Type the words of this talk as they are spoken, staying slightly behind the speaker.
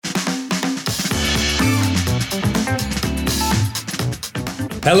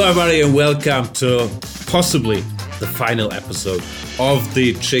Hello everybody and welcome to possibly the final episode of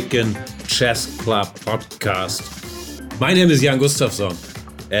the Chicken Chess Club podcast. My name is Jan Gustafsson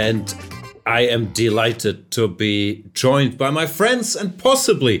and I am delighted to be joined by my friends and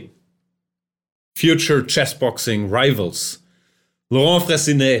possibly future chess boxing rivals, Laurent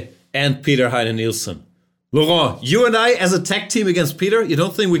Fressinet and Peter Heine Nielsen. Laurent, you and I as a tag team against Peter, you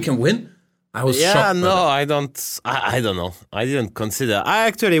don't think we can win? I was shocked. Yeah, no, I don't. I don't know. I didn't consider. I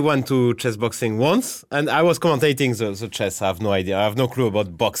actually went to chess boxing once, and I was commentating the chess. I have no idea. I have no clue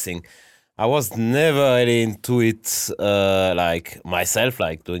about boxing. I was never really into it, like myself,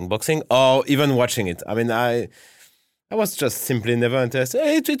 like doing boxing or even watching it. I mean, I was just simply never interested.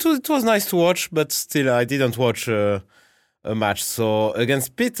 It was nice to watch, but still, I didn't watch a match. So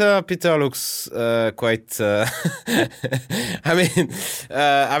against Peter looks quite.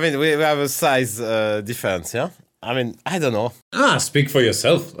 I mean, we have a size difference, yeah. I mean, I don't know. Speak for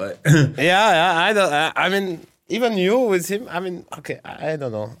yourself. Yeah. I don't. I mean, even you with him. I mean, okay, I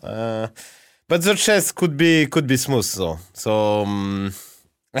don't know. But the chess could be smooth, though. So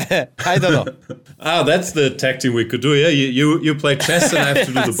I don't know. That's the tag team we could do. Yeah, you play chess and I have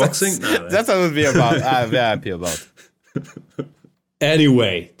to do the boxing. That's what I would be about. I'm very happy about.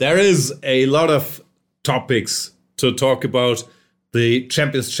 Anyway, there is a lot of topics to talk about. The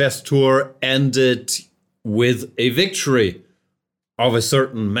Champions Chess Tour ended with a victory of a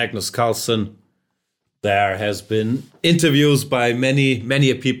certain Magnus Carlsen. There has been interviews by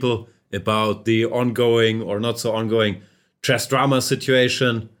many people about the ongoing or not so ongoing FressDrama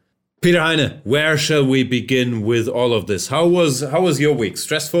situation. Peter Heine, where shall we begin with all of this? How was your week?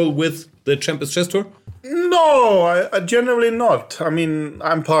 Stressful with the Champions Chess Tour? No, I generally not. I mean,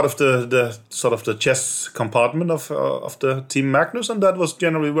 I'm part of the sort of the chess compartment of the Team Magnus, and that was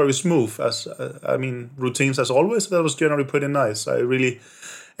generally very smooth. Routines as always. That was generally pretty nice. I really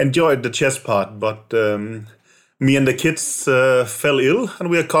enjoyed the chess part, but me and the kids fell ill,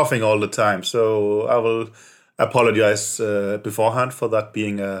 and we are coughing all the time. So I will apologize beforehand for that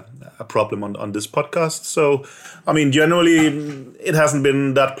being a problem on this podcast. So, I mean, generally, it hasn't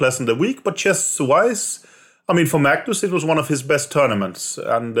been that pleasant a week, but chess-wise, I mean, for Magnus, it was one of his best tournaments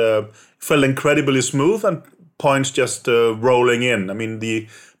and felt incredibly smooth and points just rolling in. I mean, the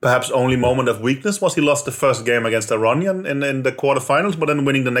perhaps only moment of weakness was he lost the first game against Aronian in the quarterfinals, but then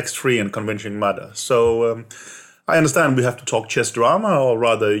winning the next three in convincing manner. So, I understand we have to talk chess drama, or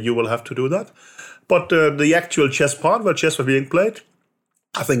rather, you will have to do that. But the actual chess part, where chess was being played,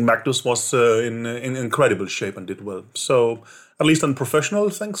 I think Magnus was in incredible shape and did well. So at least on professional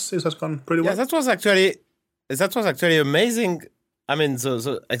things, it has gone pretty well. Yeah, that was actually amazing. I mean,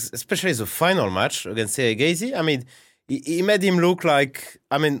 especially the final match against Gazi. I mean, he made him look like,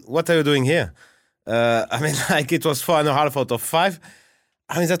 I mean, what are you doing here? I mean, like it was 4.5 out of 5.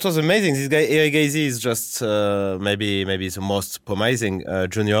 I mean, that was amazing. This guy, Gazi, is just maybe the most promising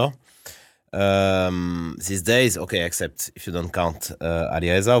junior. These days, okay, except if you don't count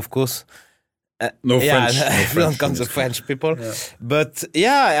Alireza, of course. French. If you don't count the French people. Yeah. But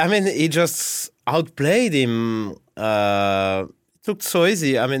yeah, I mean, he just outplayed him. It looked so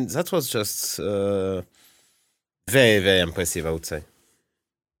easy. I mean, that was just very, very impressive, I would say.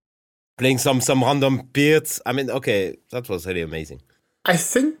 Playing some random peers. I mean, okay, that was really amazing. I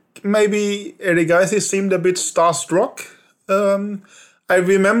think maybe Erigaisi seemed a bit starstruck. I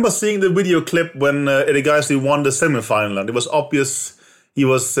remember seeing the video clip when Erigaisi won the semifinal, and it was obvious he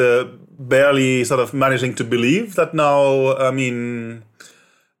was barely sort of managing to believe that now, I mean,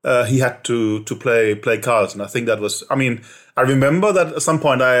 he had to play Carlsen. I think that was, I mean, I remember that at some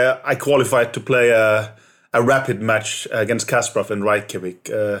point I qualified to play a rapid match against Kasparov in Reykjavik.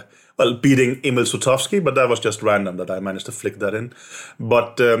 Beating Emil Sutovsky, but that was just random that I managed to flick that in.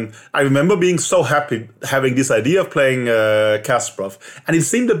 But I remember being so happy having this idea of playing Kasparov. And it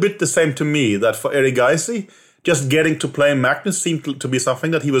seemed a bit the same to me, that for Erigaisi, just getting to play Magnus seemed to be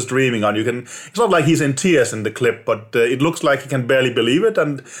something that he was dreaming on. It's not like he's in tears in the clip, but it looks like he can barely believe it.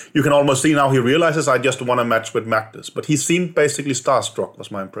 And you can almost see now he realizes, I just won a match with Magnus. But he seemed basically starstruck,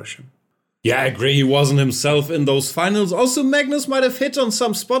 was my impression. Yeah, I agree. He wasn't himself in those finals. Also, Magnus might have hit on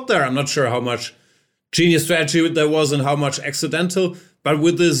some spot there. I'm not sure how much genius strategy there was and how much accidental. But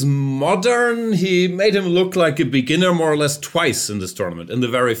with this modern, he made him look like a beginner more or less twice in this tournament. In the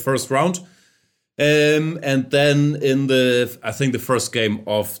very first round. And then in I think the first game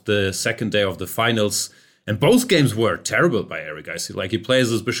of the second day of the finals. And both games were terrible by Erigaisi. Like he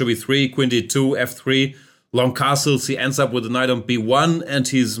plays this bishop e3, queen d2, f3, long castles. He ends up with a knight on b1 and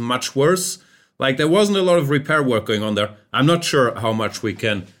he's much worse. Like there wasn't a lot of repair work going on there. I'm not sure how much we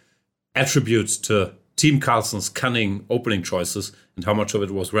can attribute to Team Carlsen's cunning opening choices and how much of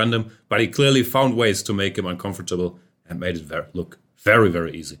it was random, but he clearly found ways to make him uncomfortable and made it look very,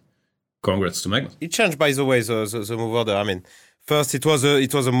 very easy. Congrats to Magnus. It changed, by the way, the move order. I mean, first it was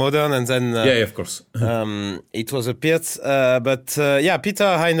a modern, and then of course. it was a Pirtz. But Peter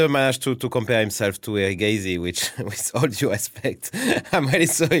Heine managed to compare himself to Eric Gazy, which, with all due respect, I'm really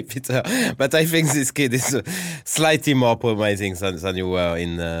sorry, Peter, but I think this kid is slightly more promising than you were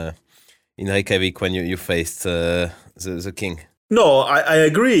in Reykjavik when you faced the king. No, I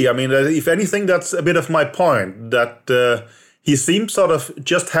agree. I mean, if anything, that's a bit of my point, that he seemed sort of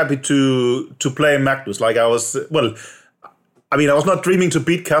just happy to play Magnus. Like I was not dreaming to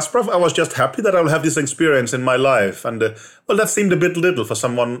beat Kasparov. I was just happy that I'll have this experience in my life. And, that seemed a bit little for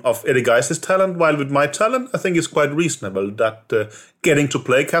someone of Eddie Geis's talent, while with my talent, I think it's quite reasonable that getting to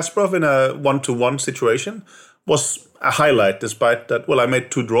play Kasparov in a one-to-one situation was a highlight, despite that, I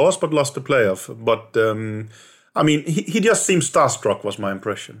made 2 draws but lost the playoff. But, he just seemed starstruck, was my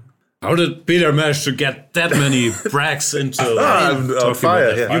impression. How did Peter manage to get that many brags into on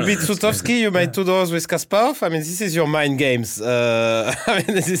fire? Yeah. You beat Sutowski, you made 2 draws with Kasparov. I mean, this is your mind games.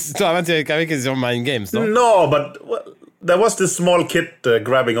 This tournament in Reykjavik is your mind games, no? No, but there was this small kid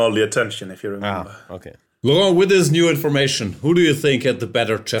grabbing all the attention, if you remember. Okay. Laurent, with this new information, who do you think had the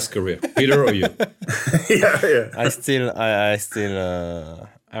better chess career, Peter or you? yeah. I still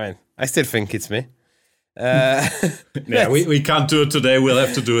think it's me. We can't do it today. We'll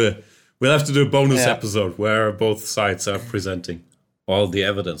have to do a bonus episode where both sides are presenting all the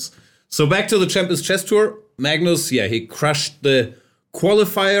evidence. So back to the Champions Chess Tour. Magnus, he crushed the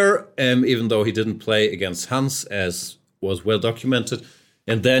qualifier, even though he didn't play against Hans, as was well documented.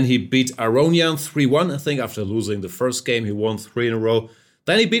 And then he beat Aronian 3-1. I think after losing the first game, he won 3 in a row.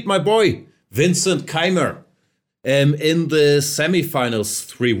 Then he beat my boy, Vincent Keimer, in the semifinals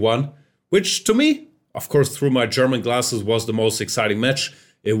 3-1, which to me, of course, through my German glasses, was the most exciting match.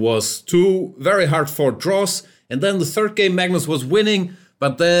 It was 2 very hard-fought draws. And then the third game, Magnus was winning,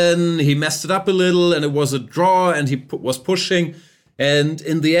 but then he messed it up a little, and it was a draw, and he was pushing. And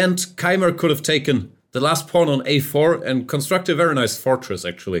in the end, Keimer could have taken the last pawn on a4 and constructed a very nice fortress,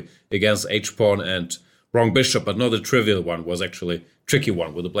 actually, against h-pawn and wrong bishop, but not the trivial one, was actually tricky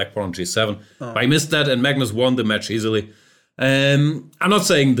one with the black pawn on g7. But I missed that, and Magnus won the match easily. I'm not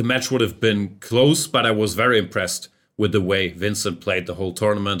saying the match would have been close, but I was very impressed with the way Vincent played the whole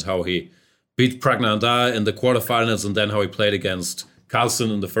tournament, how he beat Pragnanda in the quarterfinals, and then how he played against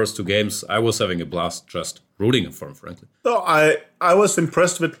Carlsen in the first 2 games. I was having a blast just rooting for him, frankly. So I was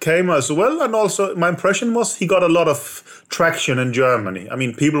impressed with Keimer as well, and also my impression was he got a lot of traction in Germany. I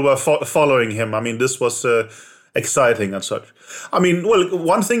mean, people were following him. I mean, this was exciting and such. I mean,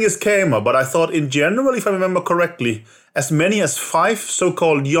 one thing is Keimer, but I thought in general, if I remember correctly, as many as 5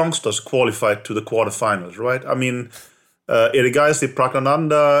 so-called youngsters qualified to the quarterfinals, right? I mean, Erigaisi,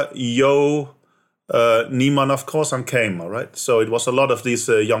 Pragnananda, Yo, Niemann, of course, and Keimer, right? So it was a lot of these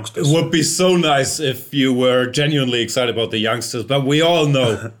youngsters. It would be so nice if you were genuinely excited about the youngsters, but we all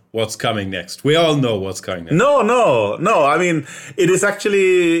know what's coming next. We all know what's coming next. No. I mean, it is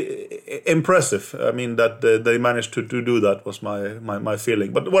actually impressive. I mean, that they managed to do that was my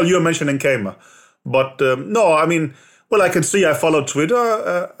feeling. But, you're mentioning Keimer. But, no, I mean, I can see I follow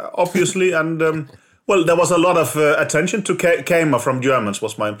Twitter, obviously, and... there was a lot of attention to Keimer from Germans,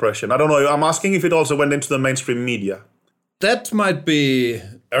 was my impression. I don't know, I'm asking if it also went into the mainstream media. That might be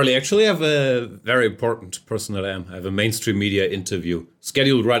early. Actually, I have a very important person that I am. I have a mainstream media interview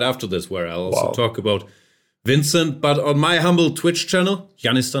scheduled right after this, where I'll also talk about Vincent. But on my humble Twitch channel,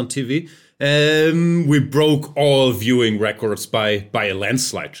 Janistan TV, we broke all viewing records by a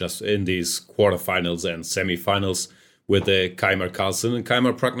landslide just in these quarterfinals and semifinals, with the Keimer Carlsen and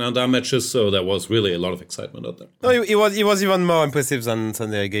Keimer Pragnanda matches, so there was really a lot of excitement out there. No, he was even more impressive than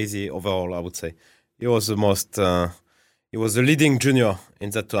Gazy overall, I would say. He was the most, he was the leading junior in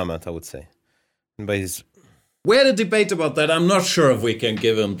that tournament, I would say. And we had a debate about that. I'm not sure if we can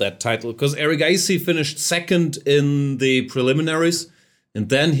give him that title, because Erigaisi finished second in the preliminaries, and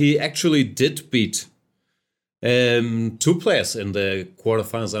then he actually did beat 2 players in the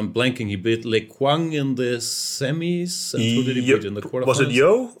quarterfinals. I'm blanking. He beat Le Quang in the semis. And who did he beat in the quarterfinals? Was it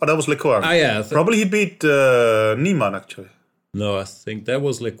Yo? Or that was Le Quang? Yeah. Probably he beat Niemann, actually. No, I think that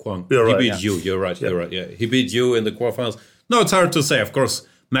was Le Quang. You're right, he beat you. You're right. You're right. Yeah, he beat you in the quarterfinals. No, it's hard to say. Of course,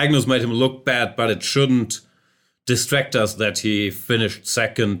 Magnus made him look bad, but it shouldn't distract us that he finished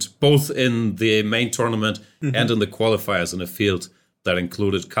second, both in the main tournament and in the qualifiers in a field that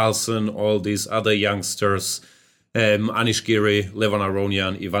included Carlsen, all these other youngsters, Anish Giri, Levan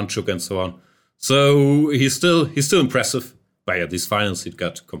Aronian, Ivanchuk, and so on. So he's still impressive. But these finals, he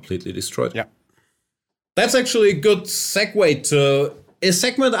got completely destroyed. Yeah. that's actually a good segue to a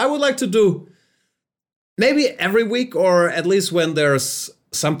segment I would like to do maybe every week, or at least when there's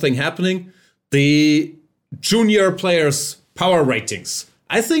something happening. The junior players' power ratings,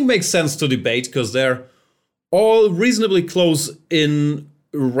 I think, makes sense to debate because they're all reasonably close in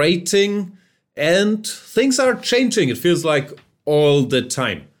rating and things are changing, it feels like, all the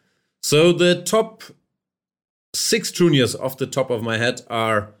time. So the top 6 juniors off the top of my head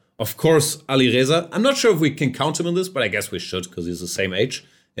are, of course, Alireza. I'm not sure if we can count him in this, but I guess we should because he's the same age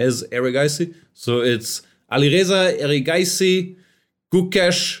as Erigaisi. So it's Alireza, Erigaisi,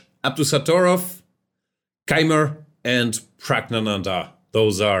 Gukesh, Abdusatorov, Keimer, and Pragnananda.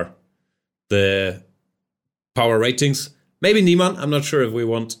 Those are the power ratings. Maybe Niemann. I'm not sure if we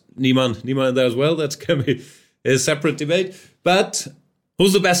want Niemann in there as well. That can be a separate debate. But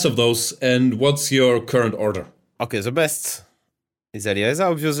who's the best of those, and what's your current order? Okay, the best is Alireza,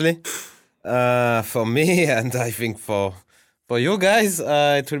 obviously. For me, and I think for you guys,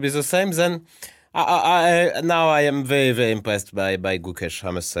 it will be the same. Then now I am very, very impressed by Gukesh. I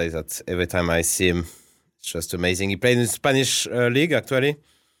must say that every time I see him, it's just amazing. He played in the Spanish league, actually.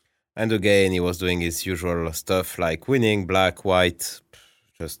 And again, he was doing his usual stuff like winning, black, white.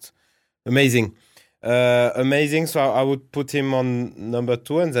 Just amazing. Amazing. So I would put him on number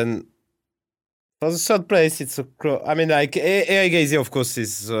 2. And then for the third place, it's I mean, like, Erigaisi, of course,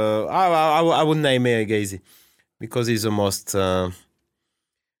 is... I would name Erigaisi because he's the most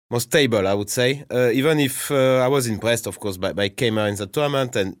stable, I would say. Even if I was impressed, of course, by Keimer in the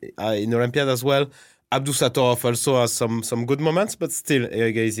tournament and in Olympiad as well. Abdusatorov also has some good moments, but still,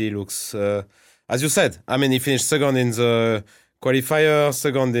 Erigaisi looks, as you said, I mean, he finished second in the qualifier,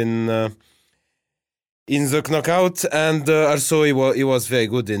 second in the knockout, and also he was very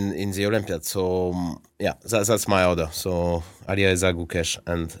good in the Olympiad. So, yeah, that's my order. So, Alireza, Gukesh,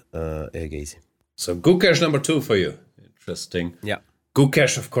 and Erigaisi. So, Gukesh number 2 for you. Interesting. Yeah.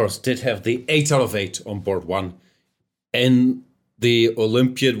 Gukesh, of course, did have the 8 out of 8 on board 1. And the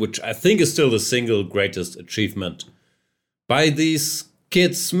Olympiad, which I think is still the single greatest achievement by these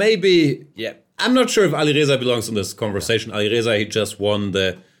kids. Maybe, yeah, I'm not sure if Alireza belongs in this conversation. Alireza, he just won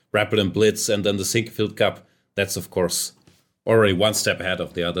the Rapid and Blitz and then the Sinquefield Cup. That's, of course, already one step ahead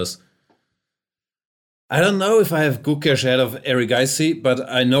of the others. I don't know if I have Gukesh ahead of Erigaisi, but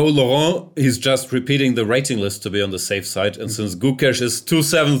I know Laurent, he's just repeating the rating list to be on the safe side. And since Gukesh is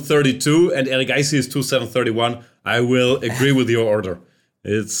 2732 and Erigaisi is 2731, I will agree with your order.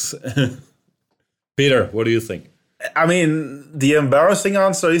 It's Peter, what do you think? I mean, the embarrassing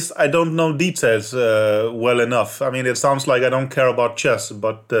answer is I don't know details well enough. I mean, it sounds like I don't care about chess,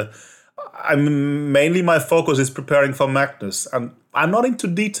 but mainly my focus is preparing for Magnus, and I'm not into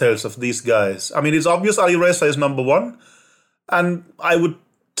details of these guys. I mean, it's obvious Alireza is number 1, and I would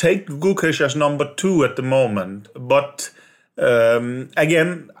take Gukesh as number 2 at the moment. But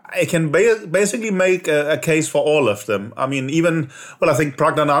again, I can basically make a case for all of them. I mean, I think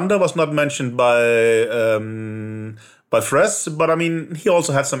Pragnananda was not mentioned by Fress, but I mean, he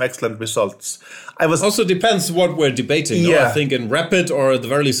also had some excellent results. Also depends what we're debating. Yeah. No? I think in Rapid, or at the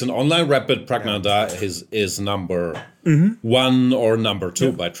very least in online Rapid, Pragnananda is number 1 or number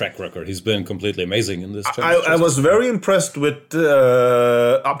 2 by track record. He's been completely amazing in this challenge. I was very impressed with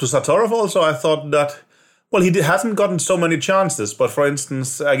Abdusatorov also. I thought that, well, he hasn't gotten so many chances, but for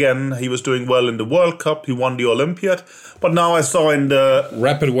instance, again, he was doing well in the World Cup. He won the Olympiad, but now I saw in the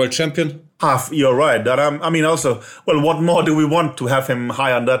Rapid World Champion. You're right. That I mean, also, well, what more do we want to have him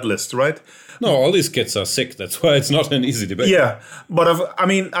high on that list, right? No, all these kids are sick. That's why it's not an easy debate. Yeah, but I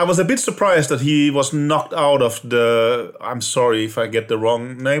mean, I was a bit surprised that he was knocked out of the. I'm sorry if I get the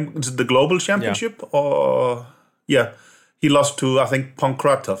wrong name. Is it the Global Championship? Or he lost to, I think,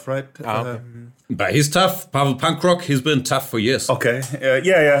 Pankratov, right? Okay. But he's tough. Pavel Pankrok, he's been tough for years. Okay.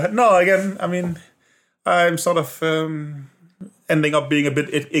 Yeah. No, again, I mean, I'm sort of ending up being a bit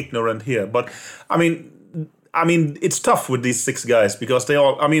ignorant here. But, I mean, it's tough with these 6 guys because they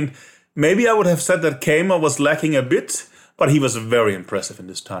all, I mean, maybe I would have said that Keimer was lacking a bit, but he was very impressive in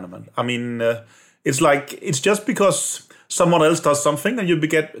this tournament. I mean, it's just because someone else does something and you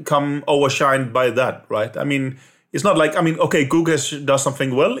become overshined by that, right? I mean, it's not like, I mean, okay, Gukesh does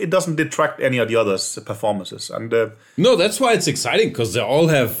something well. It doesn't detract any of the others' performances. And no, that's why it's exciting, because they all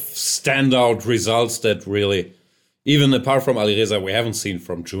have standout results that really, even apart from Alireza, we haven't seen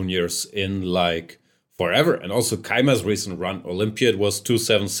from juniors in like forever. And also Keimer's recent run, Olympiad, was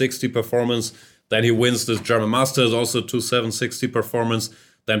 2,760 performance. Then he wins this German Masters, also 2,760 performance.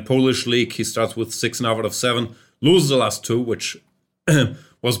 Then Polish League, he starts with 6.5 out of 7. Loses the last 2, which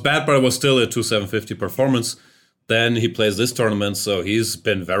was bad, but it was still a 2,750 performance. Then he plays this tournament, so he's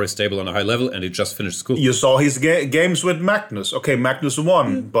been very stable on a high level, and he just finished school. You saw his games with Magnus. Okay, Magnus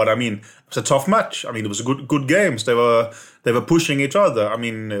won, but I mean, it's a tough match. I mean, it was good games. They were pushing each other. I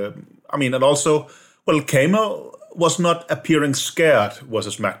mean, and also, well, Kamer was not appearing scared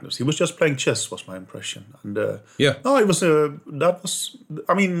versus Magnus. He was just playing chess, was my impression. And no, it was that was.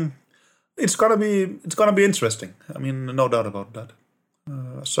 I mean, it's gonna be interesting. I mean, no doubt about that.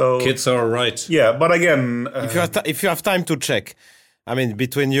 So kids are right. Yeah, but again, if you have time to check, I mean,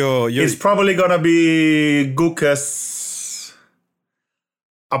 between your it's probably gonna be Gukas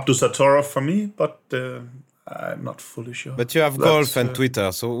Abdusatorov for me, but I'm not fully sure. But you have golf and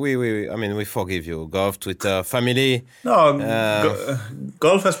Twitter, so we forgive you. Golf, Twitter, family. No,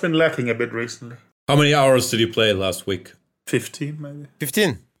 golf has been lacking a bit recently. How many hours did you play last week? 15, maybe.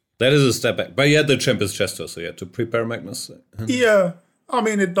 15. That is a step back. But you had the Champions Chess Tour, so you had to prepare Magnus. Yeah. I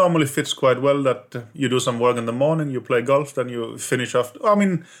mean, it normally fits quite well that you do some work in the morning, you play golf, then you finish after. I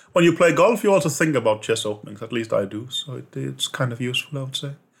mean, when you play golf, you also think about chess openings. At least I do. So it's kind of useful, I would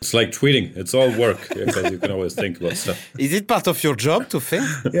say. It's like tweeting. It's all work because you can always think about stuff. Is it part of your job to think?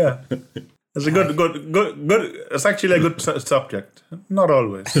 Yeah. It's a good. It's actually a good subject. Not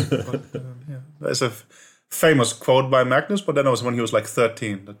always. But, yeah. There's a famous quote by Magnus, but then it was when he was like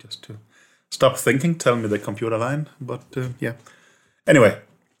 13, that just to stop thinking, tell me the computer line. But yeah. Anyway.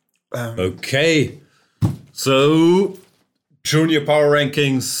 Okay. So, junior power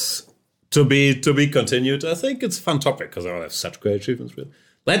rankings to be continued. I think it's a fun topic because I have such great achievements.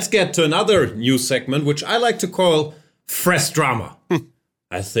 Let's get to another new segment, which I like to call FressDrama.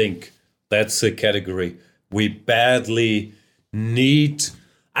 I think that's a category we badly need.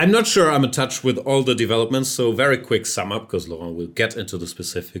 I'm not sure I'm in touch with all the developments, so very quick sum up, because Laurent will get into the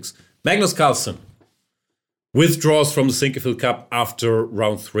specifics. Magnus Carlsen withdraws from the Sinquefield Cup after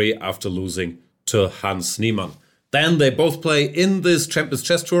round 3 after losing to Hans Niemann. Then they both play in this Champions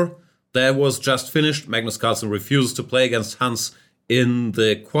Chess Tour. That was just finished. Magnus Carlsen refuses to play against Hans in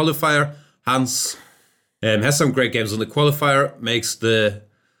the qualifier. Hans has some great games in the qualifier, makes the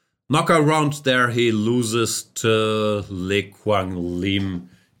knockout round. There he loses to Le Quang Lim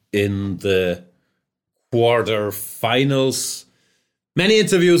in the quarterfinals. Many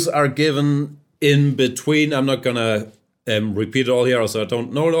interviews are given in between. I'm not gonna repeat it all here, also I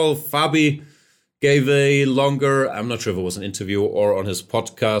don't know it all. Fabi gave a longer, I'm not sure if it was an interview or on his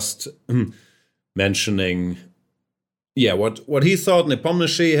podcast, mentioning what he thought.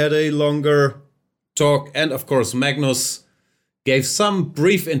 Nepomniachtchi had a longer talk, and of course Magnus gave some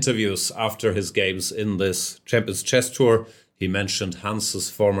brief interviews after his games in this Champions Chess Tour. He mentioned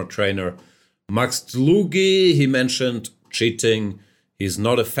Hans's former trainer Max Dlugi. He mentioned cheating he's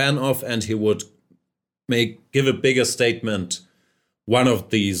not a fan of, and he would give a bigger statement one of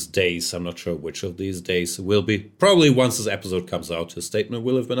these days. I'm not sure which of these days it will be. Probably once this episode comes out, his statement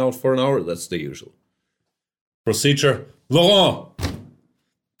will have been out for an hour. That's the usual procedure. Laurent,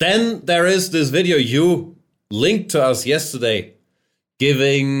 then there is this video you linked to us yesterday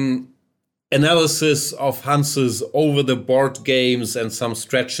giving analysis of Hans's over-the-board games and some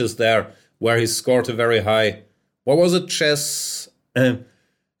stretches there where he scored a very high, what was it, chess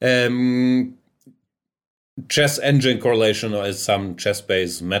engine correlation, or some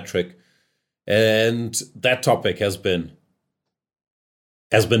chess-based metric. And that topic has been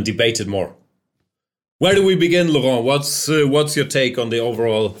debated more. Where do we begin, Laurent? What's your take on the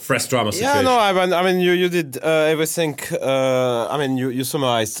overall FressDrama situation? Yeah, no, I mean, you did everything. I mean, you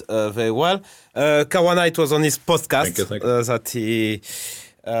summarized very well. Kawana, it was on his podcast Thank you. That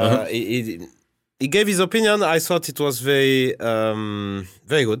he gave his opinion. I thought it was very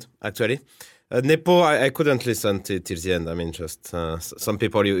good, actually. Nepo, I couldn't listen till the end. I mean, just some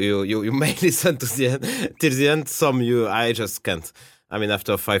people you may listen to the end till the end. Some I just can't. I mean,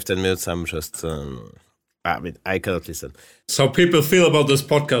 after 5-10 minutes, I'm just. I cannot listen. So people feel about this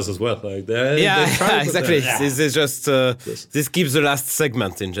podcast as well. Like they exactly. This is just this keeps the last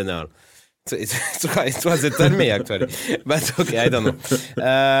segment in general. So it was tell me actually, but okay, I don't know.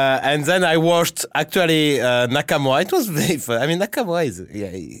 And then I watched actually Nakamura. It was very fun. I mean, Nakamura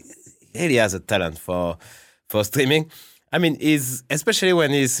he really has a talent for streaming. I mean, especially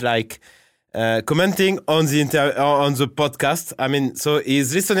when he's like. Commenting on the podcast. I mean, so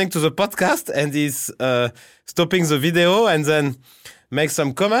he's listening to the podcast and he's stopping the video and then makes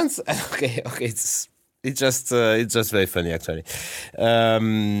some comments. Okay, it's just very funny actually.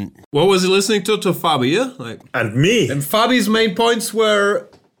 What was he listening to Fabi? Yeah? And me. And Fabi's main points were.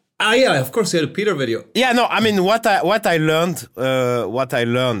 Yeah, of course he had a Peter video. Yeah, no, I mean what I learned, what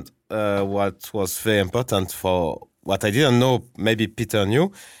was very important for what I didn't know. Maybe Peter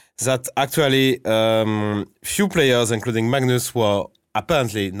knew. that actually few players, including Magnus, were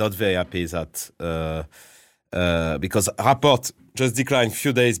apparently not very happy that because Rapport just declined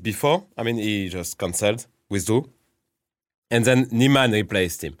few days before. I mean, he just cancelled, withdrew, and then Niemann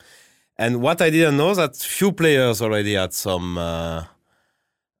replaced him. And what I didn't know that few players already had some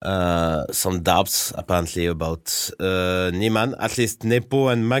doubts apparently about Niemann, at least Nepo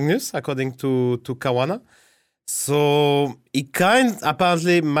and Magnus, according to Caruana. So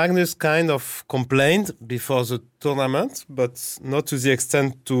apparently Magnus kind of complained before the tournament, but not to the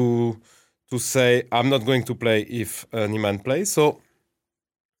extent to say I'm not going to play if Niemann plays. So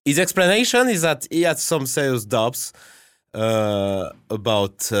his explanation is that he had some serious doubts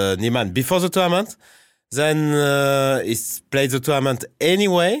about Niemann before the tournament. Then he played the tournament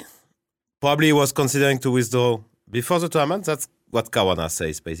anyway. Probably he was considering to withdraw before the tournament. That's what Caruana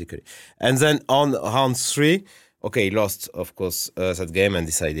says, basically. And then on round 3, okay, he lost, of course, that game and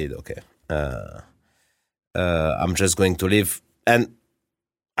decided, okay, I'm just going to leave. And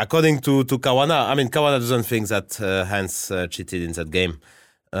according to Caruana, I mean, Caruana doesn't think that Hans cheated in that game.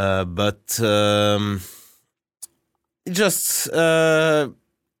 But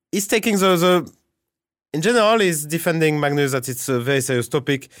he's taking the in general, he's defending Magnus that it's a very serious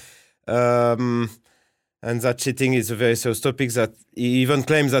topic. And that cheating is a very serious topic, that he even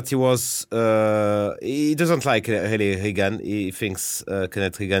claims that he doesn't like really Regan. He thinks,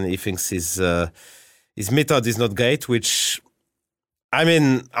 Kenneth Regan, he thinks his method is not great, which, I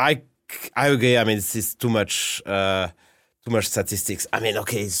mean, I agree. I mean, this too much statistics. I mean,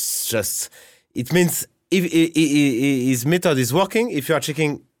 okay, it means if his method is working, if you are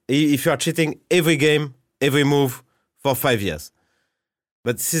cheating every game, every move for 5 years.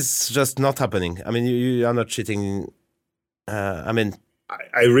 But this is just not happening. I mean, you are not cheating. I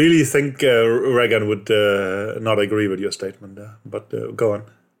really think Regan would not agree with your statement there, but go on.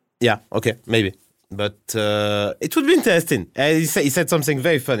 Yeah, okay, maybe. But it would be interesting. He said something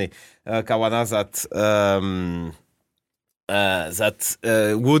very funny, Caruana, that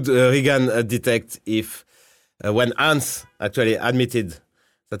would Regan detect if, when Hans actually admitted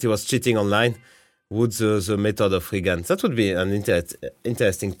that he was cheating online, would the method of Regan? That would be an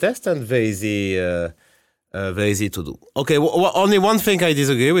interesting test and very easy to do. Okay, only one thing I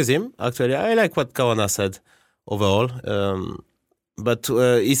disagree with him. Actually, I like what Caruana said overall, but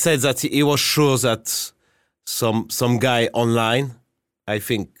he said that he was sure that some guy online, I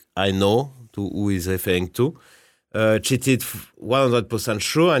think I know who he's referring to, cheated 100%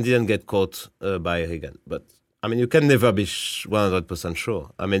 sure and didn't get caught by Regan. But I mean, you can never be 100%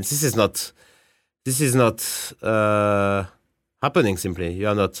 sure. I mean, this is not happening simply. You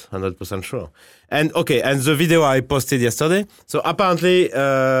are not 100% sure. And okay, and the video I posted yesterday. So apparently,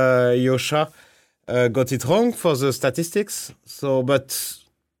 Yosha got it wrong for the statistics. So, but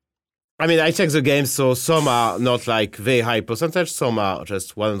I mean, I checked the games. So some are not like very high percentage. Some are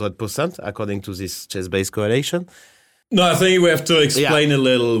just 100% according to this chess-based correlation. No, I think we have to explain a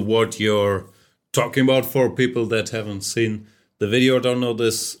little what you're talking about for people that haven't seen the video, don't know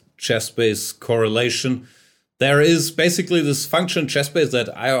this chess-based correlation. There is basically this function chess-based that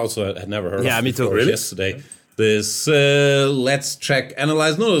I also had never heard of me too. Really? Yesterday. This let's check,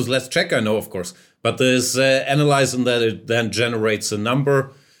 analyze. No, this let's check, I know, of course. But this analyze, and that it then generates a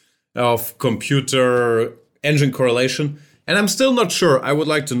number of computer engine correlation. And I'm still not sure, I would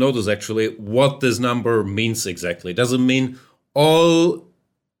like to know this actually, what this number means exactly. Does it mean all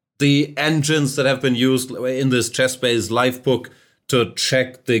the engines that have been used in this chess-based live book to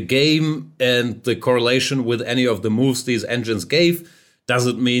check the game and the correlation with any of the moves these engines gave? Does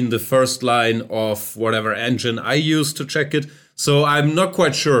it mean the first line of whatever engine I used to check it? So I'm not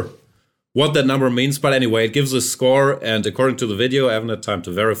quite sure what that number means, but anyway, it gives a score, and according to the video, I haven't had time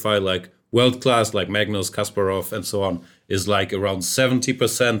to verify, like world class, like Magnus, Kasparov, and so on, is like around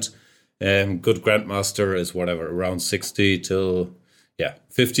 70%, and good grandmaster is whatever, around 60 till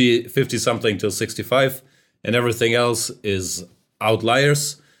 50 something till 65, and everything else is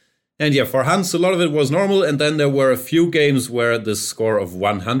outliers. And yeah, for Hans, a lot of it was normal, and then there were a few games where the score of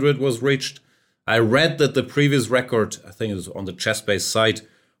 100 was reached. I read that the previous record, I think it was on the chess-based site,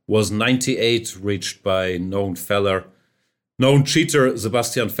 was 98, reached by known cheater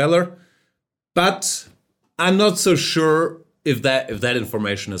Sebastian Feller. But I'm not so sure if that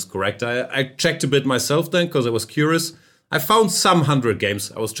information is correct. I checked a bit myself then because I was curious. I found some 100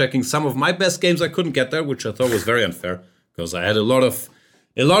 games. I was checking some of my best games. I couldn't get there, which I thought was very unfair because I had a lot of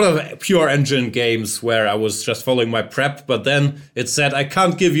pure engine games where I was just following my prep. But then it said, I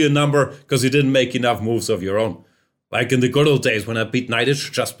can't give you a number because you didn't make enough moves of your own. Like in the good old days when I beat Neidich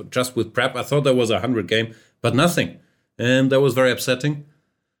just with prep, I thought there was 100 game, but nothing. And that was very upsetting.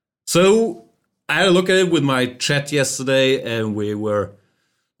 So I had a look at it with my chat yesterday, and we were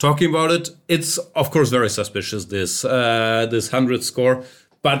talking about it. It's of course very suspicious, this 100 score.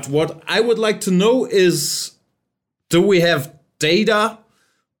 But what I would like to know is, do we have data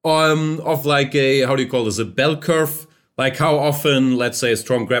of like a, how do you call this, a bell curve? Like how often, let's say, a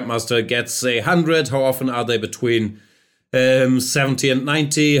strong grandmaster gets 100? How often are they between 70 and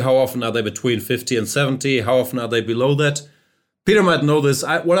 90? How often are they between 50 and 70? How often are they below that? Peter might know this.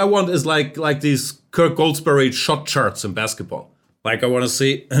 What I want is like these Kirk Goldsberry shot charts in basketball. Like I want to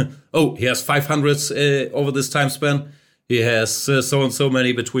see, oh, he has 500s over this time span. He has so and so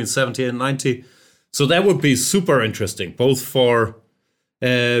many between 70 and 90. So that would be super interesting, both for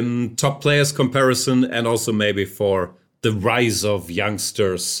top players comparison and also maybe for the rise of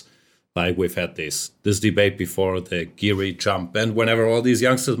youngsters. Like we've had this debate before, the Geary jump. And whenever all these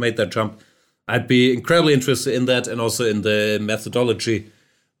youngsters made that jump, I'd be incredibly interested in that, and also in the methodology,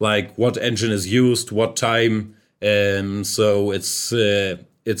 like what engine is used, what time. So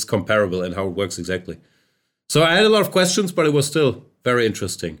it's comparable and how it works exactly. So I had a lot of questions, but it was still very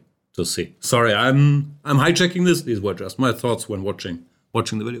interesting to see. Sorry, I'm hijacking this. These were just my thoughts when watching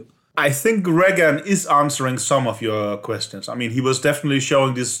the video. I think Regan is answering some of your questions. I mean, he was definitely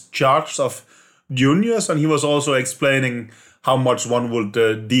showing these charts of juniors, and he was also explaining how much one would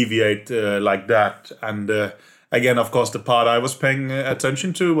deviate like that. And again, of course, the part I was paying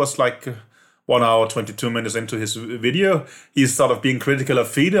attention to was like 1 hour, 22 minutes into his video. He's sort of being critical of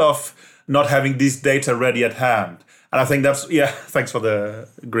FIDE, of not having this data ready at hand. And I think that's, yeah, thanks for the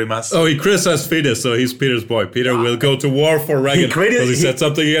grimace. Oh, he criticized FIDE, so he's Peter's boy. Peter will go to war for Regan because he said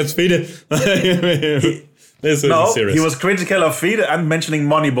something against FIDE. This isn't serious. He was critical of FIDE and mentioning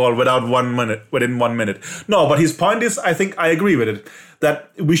Moneyball within 1 minute. No, but his point is, I think I agree with it,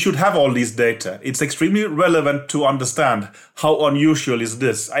 that we should have all these data. It's extremely relevant to understand how unusual is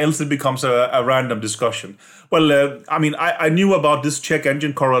this, else it becomes a random discussion. Well, I mean, I knew about this check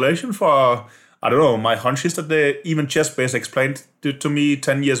engine correlation for, I don't know, my hunch is that even ChessBase explained to me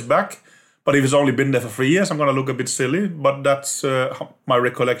 10 years back, but if it's only been there for 3 years, I'm going to look a bit silly, but that's my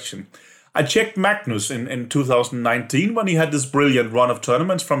recollection. I checked Magnus in 2019 when he had this brilliant run of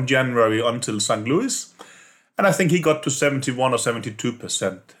tournaments from January until St. Louis, and I think he got to 71 or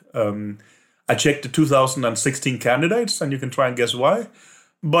 72%. I checked the 2016 candidates, and you can try and guess why,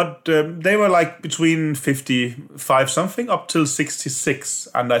 but they were like between 55 something up till 66,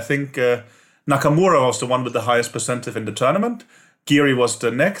 and I think Nakamura was the one with the highest percentage in the tournament, Geary was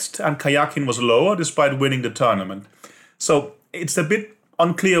the next, and Kayakin was lower despite winning the tournament. So it's a bit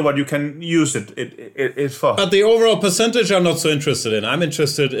unclear what you can use it for. But the overall percentage I'm not so interested in. I'm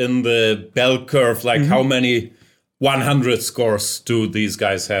interested in the bell curve, like how many 100 scores do these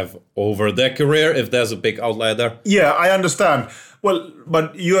guys have over their career, if there's a big outlier there. Yeah, I understand. Well,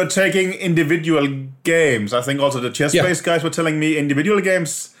 but you are taking individual games. I think also the chess-based guys were telling me individual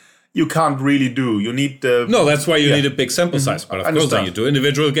games you can't really do. You need the... No, that's why you need a big sample size. But of course, when you do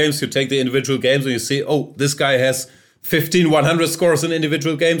individual games, you take the individual games and you see, oh, this guy has 15 100 scores in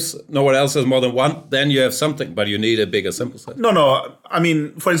individual games, no one else has more than one, then you have something, but you need a bigger sample size. No. I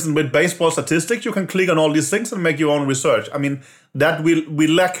mean, for instance, with baseball statistics, you can click on all these things and make your own research. I mean, that we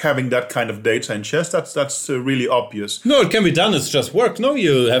lack having that kind of data in chess. That's really obvious. No, it can be done. It's just work. No,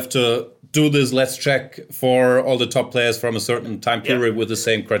 you have to do this. Let's check for all the top players from a certain time period with the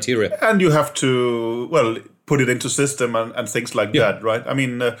same criteria. And you have to, well, put it into system and things like that, right? I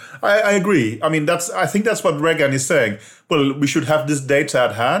mean, I agree. I mean, I think that's what Regan is saying. Well, we should have this data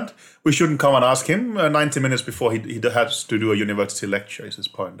at hand. We shouldn't come and ask him 90 minutes before he has to do a university lecture, is his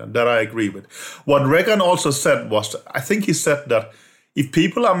point. And that I agree with. What Regan also said was, I think he said that if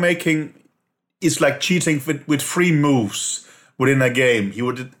people are making, it's like cheating with 3 moves within a game, he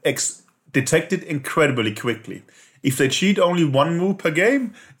would detect it incredibly quickly. If they cheat only 1 move per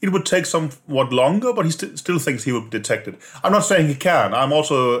game, it would take somewhat longer, but he still thinks he would detect it. I'm not saying he can. I'm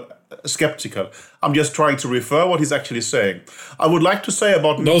also skeptical. I'm just trying to refer what he's actually saying. I would like to say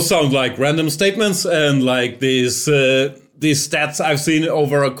about... Those sound like random statements, and like these stats I've seen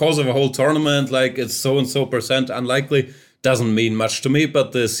over a course of a whole tournament, like it's so-and-so % unlikely, doesn't mean much to me,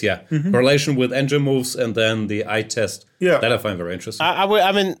 but this, correlation with engine moves and then the eye test, that I find very interesting.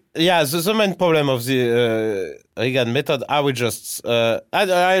 I mean, the main problem of the Regan method, I just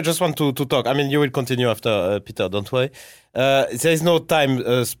want to talk. I mean, you will continue after Peter, don't worry. There is no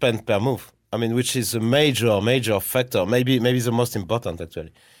time spent per move. I mean, which is a major factor, maybe the most important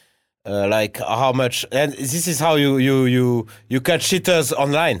actually. Like how much, and this is how you catch cheaters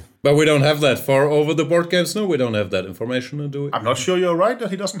online. But we don't have that for over the board games. No, we don't have that information, do we? I'm not sure you're right that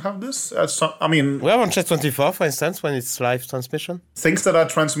he doesn't have this. We have on Chess24, for instance, when it's live transmission. Things that are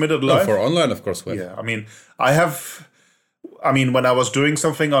transmitted live. No, for online, of course. Yeah, when I was doing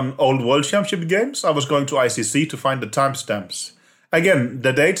something on old World Championship games, I was going to ICC to find the timestamps. Again,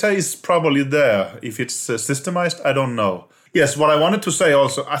 the data is probably there. If it's systemized, I don't know. Yes, what I wanted to say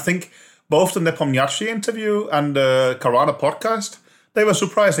also, I think both the Nepomniachtchi interview and the Karada podcast, they were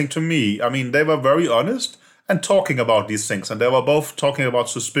surprising to me. I mean, they were very honest and talking about these things. And they were both talking about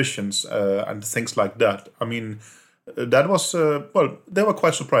suspicions and things like that. I mean, that was, they were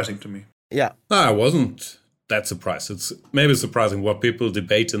quite surprising to me. Yeah. No, I wasn't that surprised. It's maybe surprising what people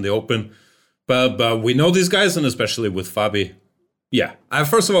debate in the open. But we know these guys, and especially with Fabi. Yeah, I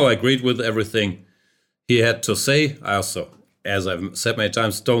first of all agreed with everything he had to say. I also, as I've said many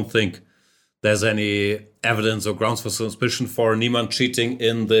times, don't think there's any evidence or grounds for suspicion for Niemann cheating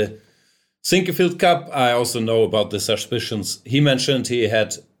in the Sinquefield Cup. I also know about the suspicions he mentioned he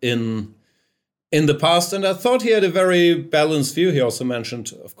had in the past, and I thought he had a very balanced view. He also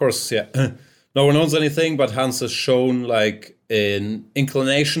mentioned, of course, no one owns anything, but Hans has shown like an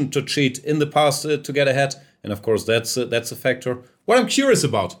inclination to cheat in the past to get ahead, and of course that's a factor. What I'm curious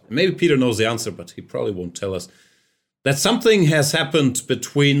about, maybe Peter knows the answer, but he probably won't tell us, that something has happened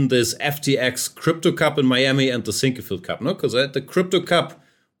between this FTX Crypto Cup in Miami and the Sinquefield Cup, no? Because at the Crypto Cup,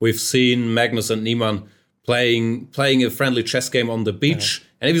 we've seen Magnus and Niemann playing a friendly chess game on the beach,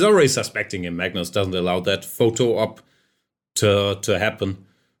 and he was already suspecting him. Magnus doesn't allow that photo op to happen.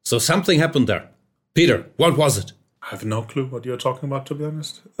 So something happened there. Peter, what was it? I have no clue what you're talking about, to be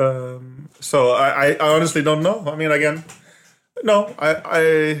honest. So I honestly don't know. I mean, again, no,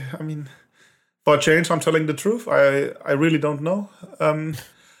 I mean, for a change, I'm telling the truth. I really don't know. You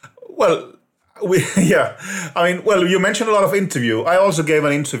mentioned a lot of interview. I also gave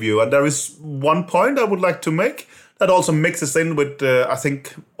an interview, and there is one point I would like to make that also mixes in with, I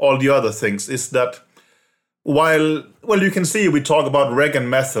think, all the other things, is that while you can see we talk about reg and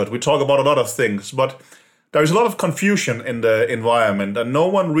method, we talk about a lot of things, but there is a lot of confusion in the environment, and no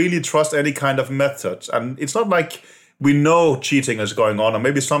one really trusts any kind of methods. And it's not like we know cheating is going on, or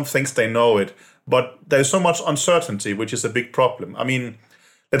maybe some things they know it, but there's so much uncertainty, which is a big problem. I mean,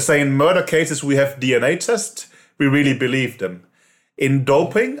 let's say in murder cases we have DNA tests, we really believe them. In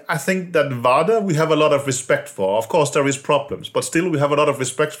doping, I think that WADA we have a lot of respect for. Of course, there is problems, but still we have a lot of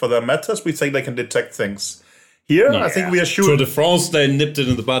respect for their methods. We think they can detect things. Here, I think we are sure. Tour de France, they nipped it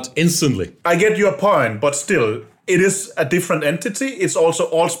in the bud instantly. I get your point, but still, it is a different entity. It's also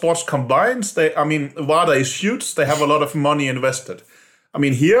all sports combined. WADA is huge. They have a lot of money invested. I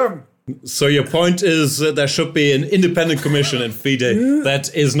mean, here... So your point is there should be an independent commission in FIDE that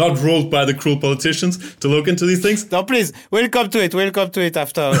is not ruled by the cruel politicians to look into these things? No, please, we'll come to it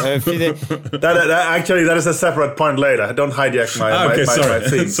after FIDE. That is a separate point later. Don't hijack my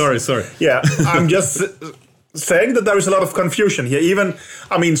things. Sorry. Yeah, I'm just... saying that there is a lot of confusion here. Even,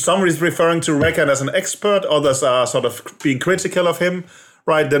 some is referring to Rekan as an expert, others are sort of being critical of him,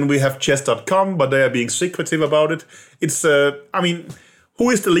 right? Then we have chess.com, but they are being secretive about it. It's, who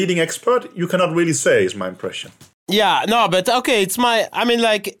is the leading expert? You cannot really say, is my impression. Yeah, no, but okay, it's my,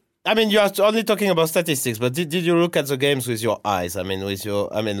 you are only talking about statistics, but did you look at the games with your eyes?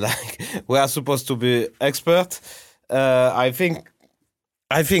 We are supposed to be expert. I think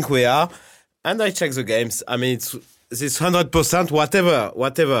we are. And I check the games. It's this 100%,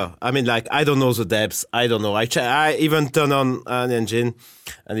 whatever. I don't know the depths. I don't know. I even turn on an engine,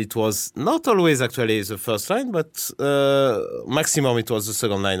 and it was not always actually the first line, but maximum it was the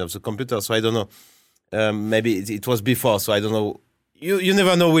second line of the computer. So I don't know. Maybe it was before, so I don't know. You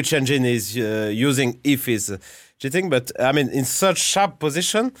never know which engine is using if it's cheating. But in such sharp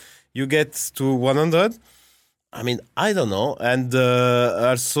position, you get to 100. I don't know. And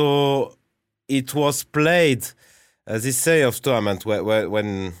also... It was played, this day of tournament,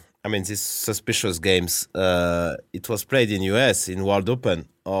 when these suspicious games, it was played in US, in World Open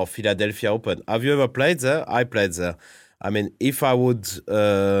or Philadelphia Open. Have you ever played there? I played there. If I would,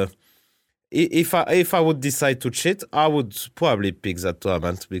 if I would decide to cheat, I would probably pick that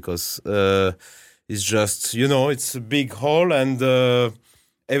tournament because it's just, it's a big hole and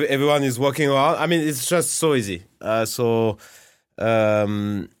everyone is walking around. It's just so easy.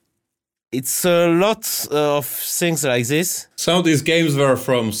 It's a lot of things like this. Some of these games were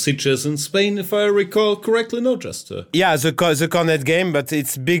from sieges in Spain, if I recall correctly, not just... Yeah, the Cornet game, but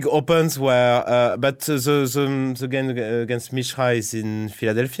it's big opens where... but the game against Mishra is in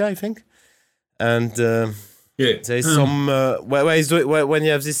Philadelphia, I think. And there is some... when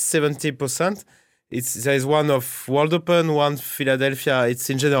you have this 70%, There is one of World Open, one Philadelphia. It's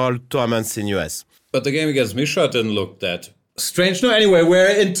in general tournaments in US. But the game against Misha didn't look that strange. No, anyway, we're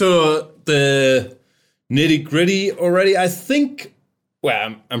into the nitty gritty already. I think,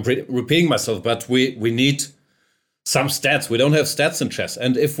 well, I'm repeating myself, but we need some stats. We don't have stats in chess.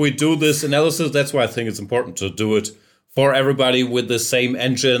 And if we do this analysis, that's why I think it's important to do it for everybody with the same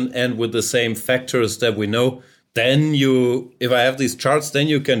engine and with the same factors that we know. Then if I have these charts, then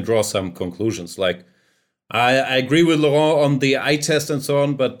you can draw some conclusions. Like, I agree with Laurent on the eye test and so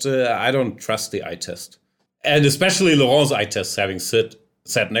on, but I don't trust the eye test. And especially Laurent's eye test, having sat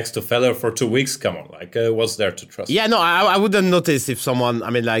next to Feller for 2 weeks. Come on, like, what's there to trust? Yeah, no, I wouldn't notice if someone,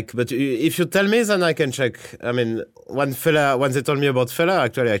 but if you tell me, then I can check. I mean, when they told me about Feller,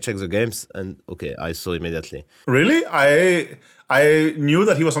 actually I checked the games and okay, I saw immediately. Really? I knew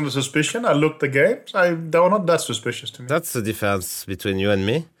that he was under suspicion. I looked the games. They were not that suspicious to me. That's the difference between you and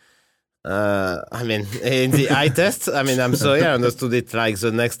me. In the eye test, I'm sorry, I understood it like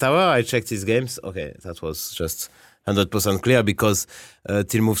the next hour. I checked his games. Okay, that was just 100% clear because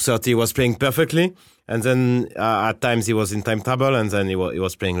till move 30 he was playing perfectly, and then at times he was in time trouble, and then he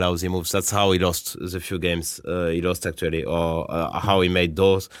was playing lousy moves. That's how he lost the few games he lost actually, or how he made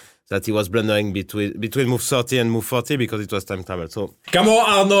those. That he was blundering between move 30 and move 40 because it was time trouble. So come on,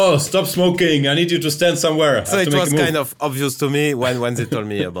 Arno, stop smoking. I need you to stand somewhere. So it was kind of obvious to me when they told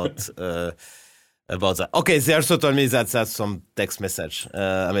me about that. Okay, they also told me that that's some text message.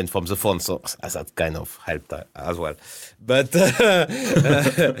 From the phone, so that kind of helped as well. But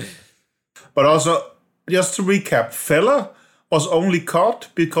but also, just to recap, Feller was only caught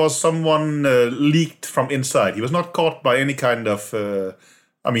because someone leaked from inside. He was not caught by any kind of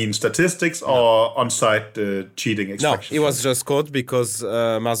statistics or on-site cheating extraction. No, he was just caught because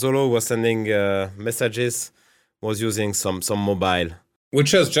Marzolo was sending messages, was using some mobile.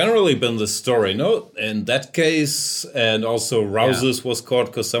 Which has generally been the story, no? In that case, and also Rouses was caught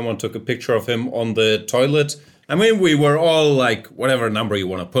because someone took a picture of him on the toilet. We were all like, whatever number you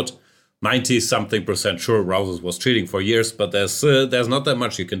want to put, 90-something% sure Rouses was cheating for years, but there's not that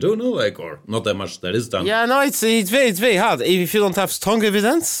much you can do, no? Or not that much that is done. Yeah, no, it's very hard. If you don't have strong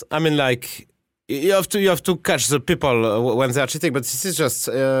evidence, you have to catch the people when they are cheating, but this is just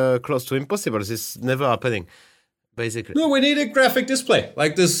close to impossible. This is never happening, basically. No, we need a graphic display,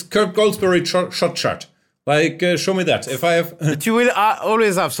 like this Kurt Goldsberry shot chart. Like, show me that. If I have... But you will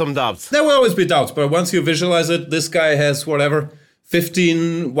always have some doubts. There will always be doubts, but once you visualize it, this guy has whatever...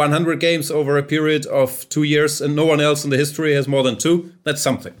 100 games over a period of 2 years, and no one else in the history has more than 2. That's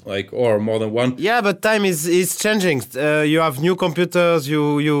something, or more than 1. Yeah, but time is changing. You have new computers.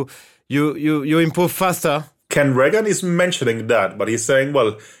 You improve faster. Ken Regan is mentioning that, but he's saying,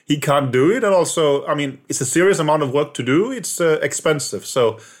 well, he can't do it, and also, it's a serious amount of work to do. It's expensive,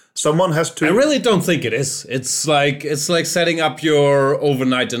 so someone has to. I really don't think it is. It's like setting up your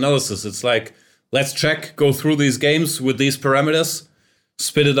overnight analysis. It's like, let's check, go through these games with these parameters,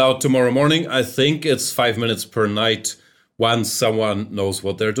 spit it out tomorrow morning. I think it's 5 minutes per night once someone knows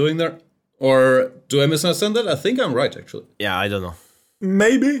what they're doing there. Or do I misunderstand that? I think I'm right, actually. Yeah, I don't know.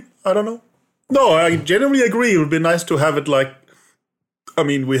 Maybe. I don't know. No, I genuinely agree. It would be nice to have it like,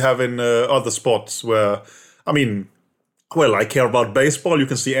 we have in other sports where, I care about baseball. You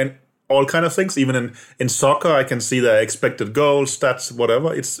can see all kind of things. Even in soccer, I can see the expected goals, stats,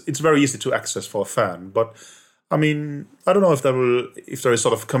 whatever. It's very easy to access for a fan. But I don't know if there is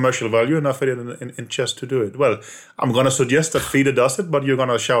sort of commercial value enough in chess to do it. Well, I'm gonna suggest that FIDE does it, but you're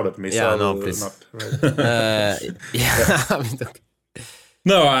gonna shout at me. Yeah, so no, please. Not, right. Yeah.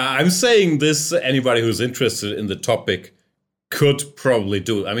 No, I'm saying this. Anybody who's interested in the topic could probably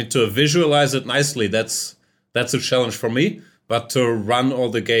do it. To visualize it nicely, that's a challenge for me. But to run all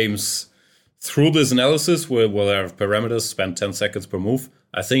the games through this analysis, where we'll have parameters, spend 10 seconds per move,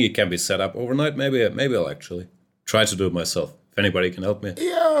 I think it can be set up overnight. Maybe I'll actually try to do it myself. If anybody can help me.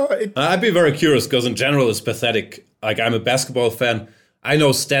 Yeah. I'd be very curious, because in general it's pathetic. Like, I'm a basketball fan. I know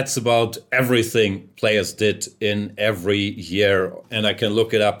stats about everything players did in every year, and I can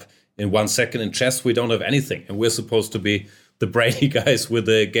look it up in 1 second. In chess, we don't have anything, and we're supposed to be the brainy guys with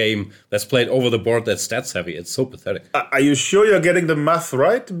a game that's played over the board that's stats heavy. It's so pathetic. Are you sure you're getting the math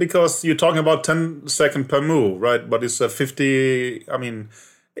right? Because you're talking about 10 seconds per move, right? But it's a 50...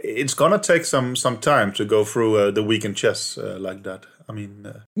 it's gonna take some time to go through the week in chess like that.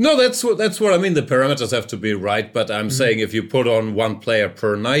 No, that's what I mean. The parameters have to be right, but I'm saying if you put on one player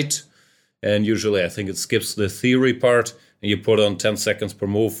per night, and usually I think it skips the theory part, and you put on 10 seconds per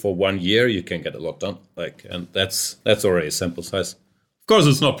move for 1 year, you can get a lot done. And that's already a sample size. Of course,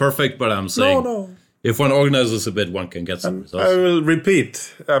 it's not perfect, but I'm saying if one organizes a bit, one can get some results. I will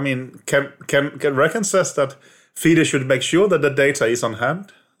repeat. I mean, can Reckon says that FIDE should make sure that the data is on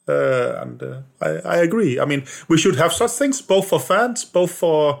hand. I agree. I mean, we should have such things, both for fans, both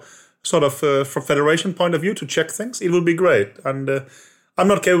for sort of from federation point of view, to check things. It will be great. And I'm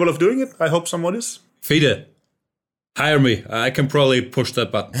not capable of doing it. I hope someone is. FIDE, hire me. I can probably push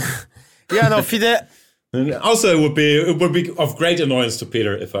that button. Yeah, no, FIDE. Also, it would be of great annoyance to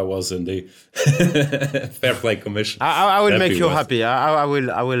Peter if I was in the Fair Play Commission. I will make you happy. I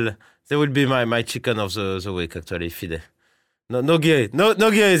will. There will be my chicken of the week, actually, FIDE. No gear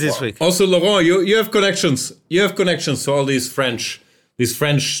this week. Also, Laurent, you have connections. You have connections to all these French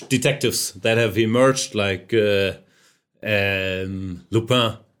detectives that have emerged, like Lupin,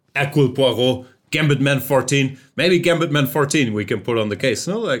 Hercule Poirot, Gambit Man 14. Maybe Gambit Man 14 we can put on the case.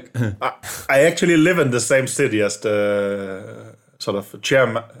 No, like I actually live in the same city as the sort of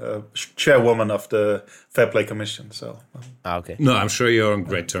chairwoman of the Fair Play Commission. So okay. No, I'm sure you're on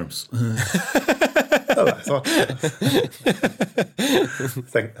great terms. Oh, I thought.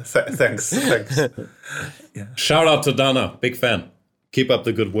 Thanks. Yeah. Shout out to Dana, big fan. Keep up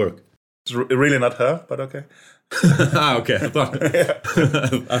the good work. It's really not her, but okay. Okay.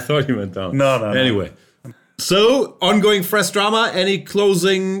 I thought you meant Dana. No. Anyway, so ongoing FressDrama. Any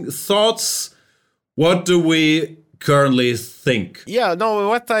closing thoughts? What do we currently think? Yeah, no.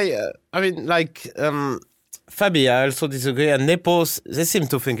 What I mean, like Fabi, I also disagree. And Nepos, they seem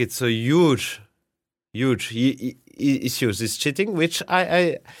to think it's a huge issue, this cheating, which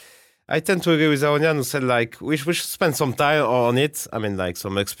I tend to agree with Aronian, who said, like, we should spend some time on it. I mean, like,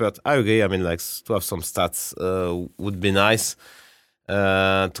 some expert. I agree. I mean, like, to have some stats would be nice.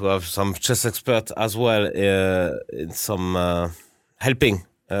 To have some chess expert as well in some helping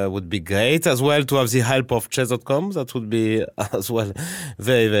would be great as well. To have the help of chess.com, that would be as well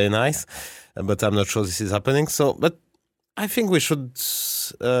very, very nice. But I'm not sure this is happening. So, but I think we should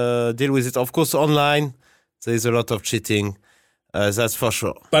deal with it. Of course, online, there is a lot of cheating. That's for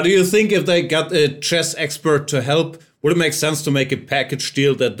sure. But do you think if they got a chess expert to help, would it make sense to make a package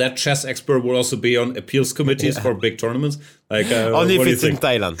deal that chess expert will also be on appeals committees for big tournaments? Like only if it's in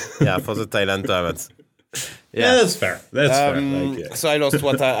Thailand. Yeah, for the Thailand tournaments. Yeah, that's fair. That's fair. Like, yeah. So I lost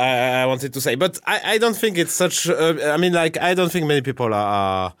what I wanted to say, but I don't think it's such. I mean, like, I don't think many people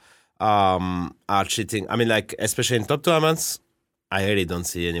are cheating. I mean, like, especially in top tournaments, I really don't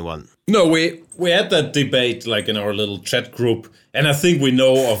see anyone. No, we had that debate like in our little chat group, and I think we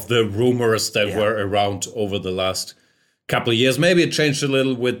know of the rumors that were around over the last couple of years. Maybe it changed a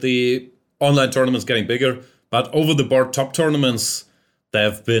little with the online tournaments getting bigger, but over the board top tournaments, there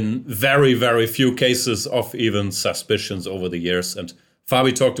have been very, very few cases of even suspicions over the years. And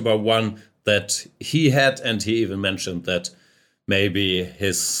Fabi talked about one that he had, and he even mentioned that maybe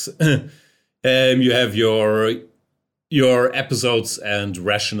his you have your episodes and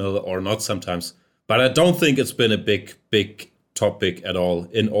rational or not sometimes. But I don't think it's been a big topic at all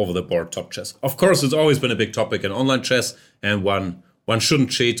in over-the-board top chess. Of course, it's always been a big topic in online chess, and one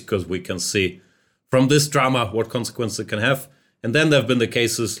shouldn't cheat because we can see from this drama what consequences it can have. And then there have been the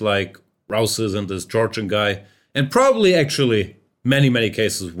cases like Rouses and this Georgian guy, and probably actually many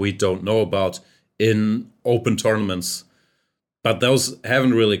cases we don't know about in open tournaments. But those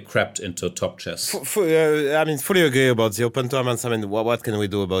haven't really crept into top chess. I mean, fully agree about the open tournaments. I mean, what can we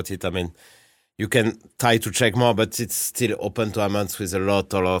do about it? I mean, you can try to check more, but it's still open tournaments with a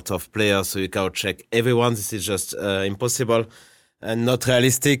lot of players, so you can't check everyone. This is just impossible and not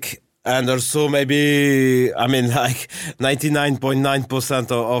realistic. And also maybe, I mean, like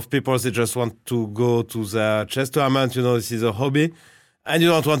 99.9% of people, they just want to go to the chess tournament. You know, this is a hobby. And you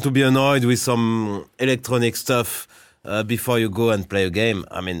don't want to be annoyed with some electronic stuff before you go and play a game.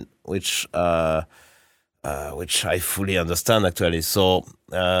 I mean, which I fully understand, actually. So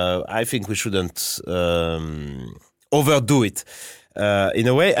I think we shouldn't overdo it in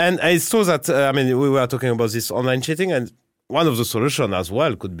a way. And it's true that, I mean, we were talking about this online cheating, and one of the solutions as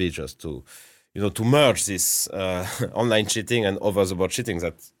well could be just to, to merge this online cheating and over-the-board cheating.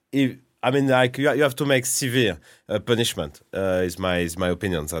 That I mean, like, you have to make severe punishment. Is my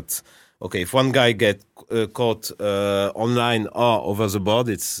opinion. That okay, if one guy get caught online or over the board,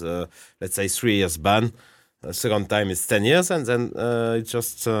 it's let's say 3 years ban. Second time it's 10 years, and then it's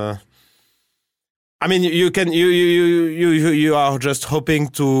just. I mean, you are just hoping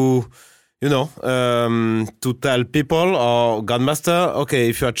to. To tell people or Grandmaster, okay,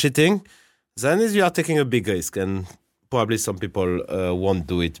 if you are cheating, then you are taking a big risk, and probably some people won't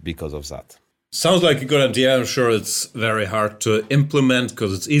do it because of that. Sounds like a good idea. I'm sure it's very hard to implement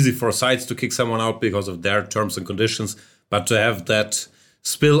because it's easy for sites to kick someone out because of their terms and conditions, but to have that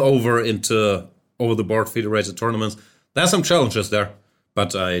spill over into over-the-board federated tournaments. There's some challenges there,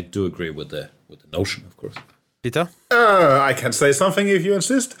 but I do agree with the notion, of course. Peter? I can say something if you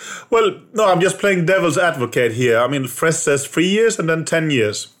insist. Well, no, I'm just playing devil's advocate here. I mean, Fresh says 3 years and then 10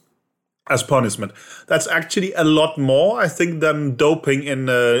 years as punishment. That's actually a lot more, I think, than doping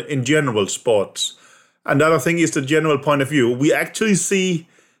in general sports. And the other thing is the general point of view. We actually see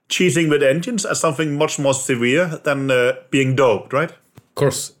cheating with engines as something much more severe than being doped, right? Of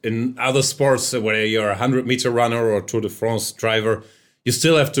course, in other sports where you're a 100-meter runner or Tour de France driver, you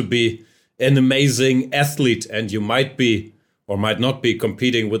still have to be an amazing athlete, and you might be or might not be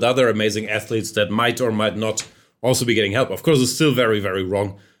competing with other amazing athletes that might or might not also be getting help. Of course, it's still very, very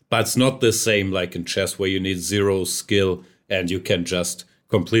wrong, but it's not the same like in chess where you need zero skill and you can just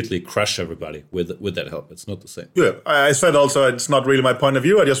completely crush everybody with that help. It's not the same. Yeah, I said also it's not really my point of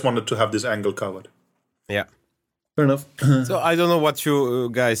view. I just wanted to have this angle covered. Yeah. Fair enough. So I don't know what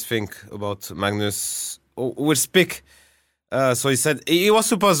you guys think about Magnus. We'll speak. So he said he was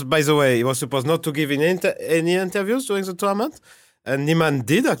supposed, by the way, not to give any interviews during the tournament, and Niemann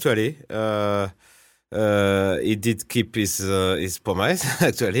did actually. He did keep his promise.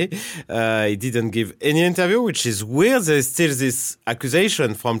 Actually, he didn't give any interview, which is weird. There's still this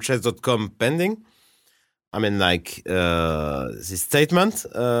accusation from Chess.com pending. I mean, like this statement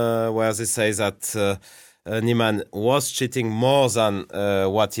where they say that Niemann was cheating more than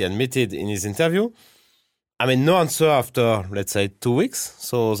what he admitted in his interview. I mean, no answer after, let's say, 2 weeks.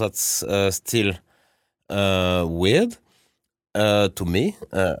 So that's still weird to me,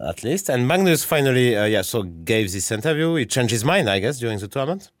 at least. And Magnus finally, so gave this interview. He changed his mind, I guess, during the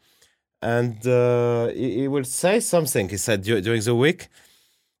tournament. And he will say something, he said, during the week.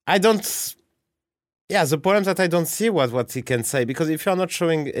 The problem that I don't see what he can say. Because if you're not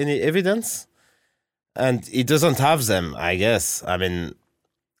showing any evidence, and he doesn't have them, I guess. I mean...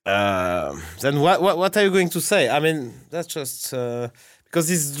 then what are you going to say? I mean, that's just because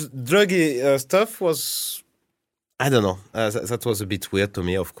this druggy stuff was, I don't know. That was a bit weird to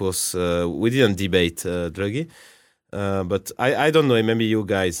me. Of course, we didn't debate druggy, but I don't know. Maybe you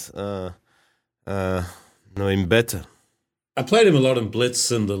guys know him better. I played him a lot in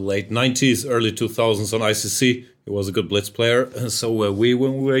Blitz in the late 90s, early 2000s on ICC. He was a good Blitz player, and so were we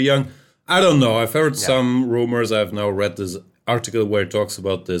when we were young. I don't know. I've heard some rumors. I've now read this article where it talks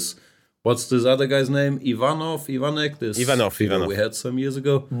about this. What's this other guy's name? Ivanov. We had some years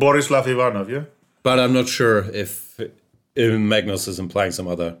ago. Borislav Ivanov, yeah. But I'm not sure if Magnus is implying some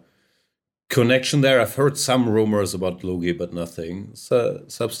other connection there. I've heard some rumors about Logi, but nothing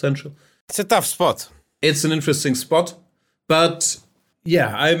substantial. It's a tough spot. It's an interesting spot, but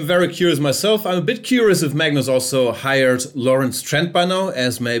yeah, I'm very curious myself. I'm a bit curious if Magnus also hired Lawrence Trent by now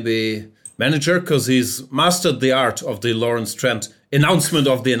as maybe manager, because he's mastered the art of the Lawrence Trent announcement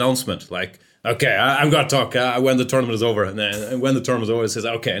of the announcement. Like, okay, I'm going to talk when the tournament is over. And when the tournament is over, he says,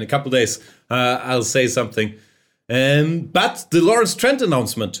 okay, in a couple of days, I'll say something. But the Lawrence Trent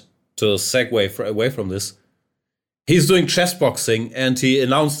announcement, to segue away from this, he's doing chess boxing, and he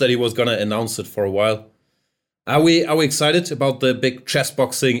announced that he was going to announce it for a while. Are we excited about the big chess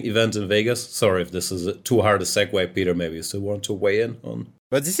boxing event in Vegas? Sorry if this is too hard a segue, Peter. Maybe you still want to weigh in on...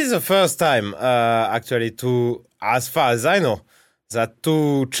 But this is the first time, actually, as far as I know, that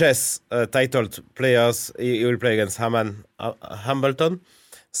two chess titled players, he will play against Hambleton,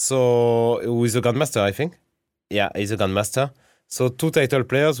 so who is a grandmaster, I think. Yeah, he's a grandmaster. So two titled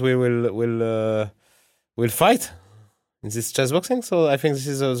players will fight in this chess boxing. So I think this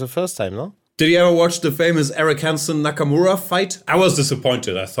is the first time, no? Did you ever watch the famous Eric Hansen Nakamura fight? I was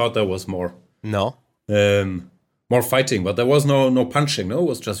disappointed. I thought there was more. No. More fighting, but there was no punching, no? It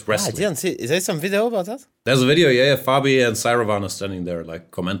was just wrestling. I didn't see. Is there some video about that? There's a video, yeah. Fabi and Sairavan are standing there,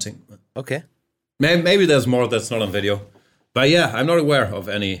 like, commenting. Okay. Maybe there's more that's not on video. But yeah, I'm not aware of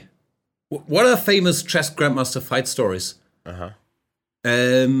any. What are famous chess grandmaster fight stories? Danny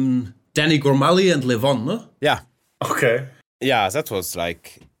Gormali and Levon, no? Yeah. Okay. Yeah, that was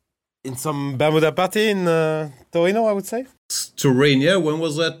like in some Bermuda party in Torino, I would say. Turin, yeah. When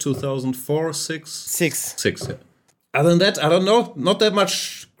was that? 2004, 6? 6, yeah. Other than that, I don't know. Not that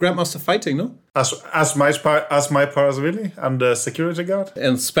much grandmaster fighting, no? As my Parasvili and the security guard.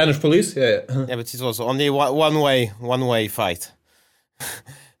 And Spanish police, yeah. Yeah, but it was only one way fight.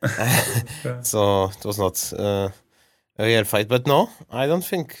 So it was not a real fight. But no, I don't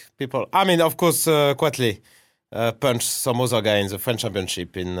think people... I mean, of course, Quatley punched some other guy in the French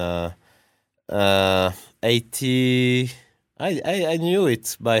Championship in 80... I knew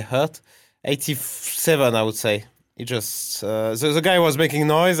it by heart. 87, I would say. He just... the guy was making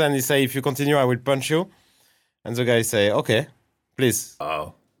noise and he said, if you continue, I will punch you. And the guy say, okay, please.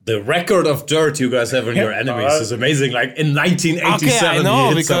 Oh. The record of dirt you guys have on your enemies is amazing. Like in 1987, okay, I know,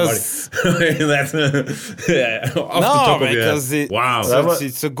 you hit because somebody. That's, off the top of your head. Wow.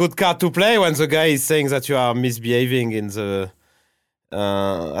 It's a good card to play when the guy is saying that you are misbehaving in the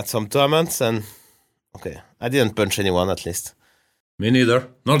at some tournaments. And okay, I didn't punch anyone at least. Me neither.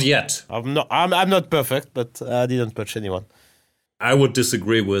 Not yet. I'm not perfect, but I didn't punch anyone. I would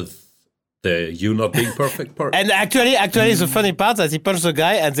disagree with the you not being perfect part. And actually, the funny part is that he punched the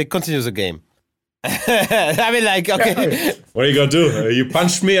guy and they continue the game. I mean, like, okay. What are you gonna do? You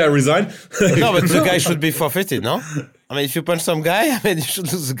punched me, I resign? No, but the guy should be forfeited, no? I mean, if you punch some guy, I mean, you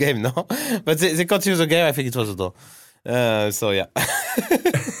should lose the game, no? But they continue the game, I think it was a draw. So, yeah.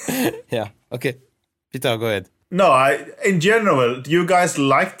 Yeah, okay. Peter, go ahead. No, in general, do you guys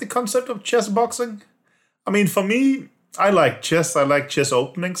like the concept of chess boxing? I mean, for me, I like chess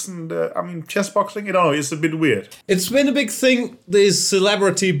openings, and I mean, chess boxing, you know, is a bit weird. It's been a big thing, this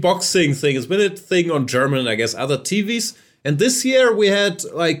celebrity boxing thing. It's been a thing on German and I guess other TVs. And this year we had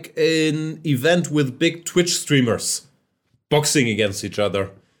like an event with big Twitch streamers boxing against each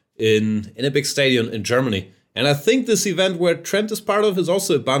other in a big stadium in Germany. And I think this event where Trent is part of is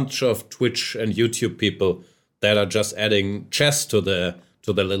also a bunch of Twitch and YouTube people that are just adding chess to the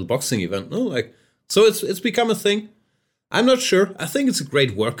little boxing event. No, like, so it's become a thing. I'm not sure. I think it's a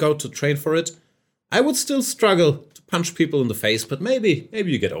great workout to train for it. I would still struggle to punch people in the face, but maybe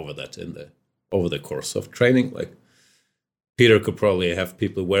you get over that over the course of training. Like Peter could probably have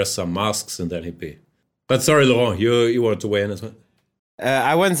people wear some masks and then he'd be. But sorry, Laurent, you wanted to weigh in as well.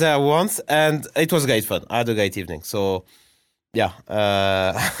 I went there once and it was great fun. I had a great evening. So yeah.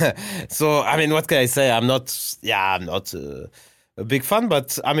 So I mean, what can I say? I'm not a big fan,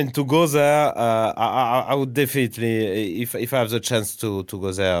 but I mean, to go there, I would definitely, if I have the chance to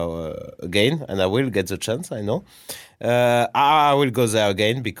go there again, and I will get the chance, I know, I will go there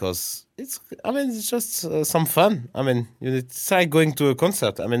again because it's just some fun. I mean, it's like going to a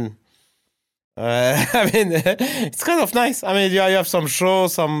concert. I mean, it's kind of nice. I mean, you have some show,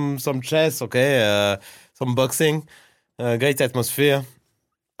 some chess, okay, some boxing, great atmosphere.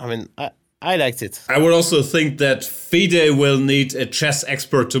 I mean, I liked it. I would also think that FIDE will need a chess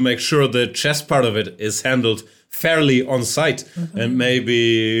expert to make sure the chess part of it is handled fairly on site. Mm-hmm. And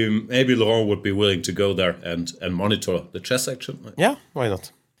maybe Laurent would be willing to go there and monitor the chess action. Yeah, why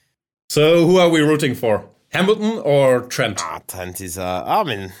not? So who are we rooting for? Hamilton or Trent? Trent is, I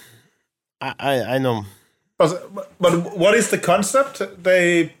mean, I know. But what is the concept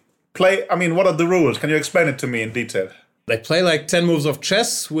they play? I mean, what are the rules? Can you explain it to me in detail? They play like 10 moves of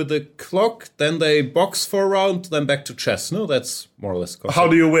chess with a clock, then they box for a round, then back to chess. No, that's more or less concept. How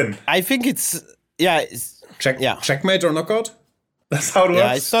do you win? I think it's checkmate or knockout? That's how it works?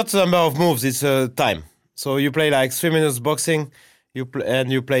 Yeah, it's not the number of moves, it's time. So you play like 3 minutes boxing, you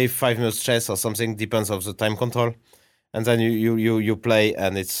play 5 minutes chess or something, depends on the time control. And then you play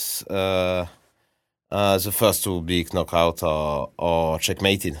and it's the first to be knockout or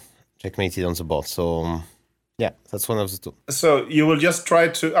checkmated on the board. So... yeah, that's one of the two. So you will just try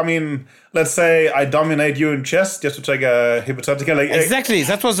to, I mean, let's say I dominate you in chess, just to take a hypothetical. Exactly,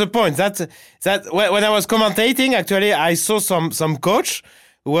 that was the point. That when I was commentating, actually, I saw some coach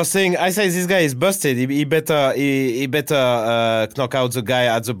who was saying, I say this guy is busted. He better knock out the guy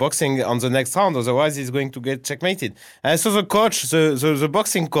at the boxing on the next round, otherwise he's going to get checkmated. And I saw the coach, the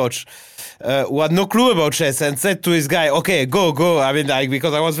boxing coach, who had no clue about chess and said to his guy, okay, go. I mean, like,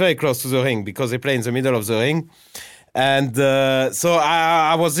 because I was very close to the ring, because they play in the middle of the ring. And so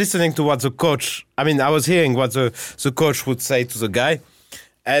I was listening to what the coach, I was hearing what the coach would say to the guy.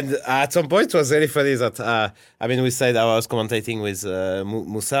 And at some point, it was really funny that, we said I was commentating with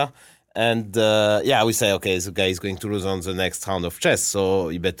Musa. And we say, okay, the guy is going to lose on the next round of chess, so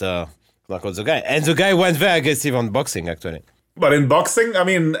you better knock out the guy. And the guy went very aggressive on boxing, actually. But in boxing,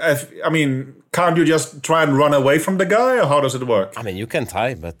 can't you just try and run away from the guy, or how does it work? I mean, you can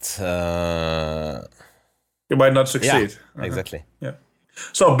try, but... you might not succeed. Yeah, exactly. Yeah.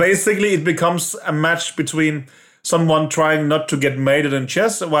 So basically, it becomes a match between someone trying not to get mated in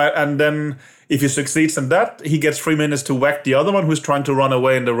chess, and then if he succeeds in that, he gets 3 minutes to whack the other one who's trying to run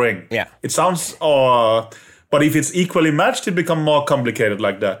away in the ring. Yeah. It sounds... but if it's equally matched, it becomes more complicated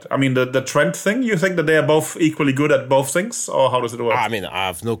like that. I mean, the Trent thing, you think that they are both equally good at both things? Or how does it work? I mean, I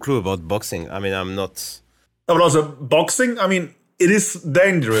have no clue about boxing. I mean, I'm not... But also, boxing, it is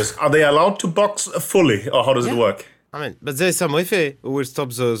dangerous. Are they allowed to box fully? Or how does it work? But there's some referee who will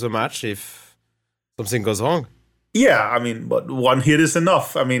stop the match if something goes wrong. Yeah, but one hit is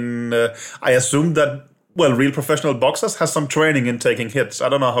enough. I assume that well, real professional boxers has some training in taking hits. I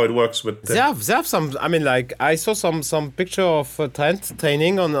don't know how it works with. They have some. I mean, like I saw some picture of Trent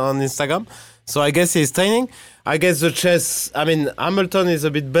training on Instagram. So I guess he's training. I guess the chess. I mean, Hamilton is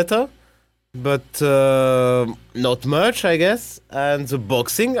a bit better, but not much, I guess. And the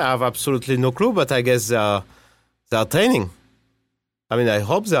boxing, I have absolutely no clue. But I guess they are training. I mean, I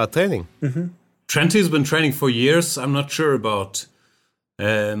hope they are training. Mm-hmm. Trenty's been training for years. I'm not sure about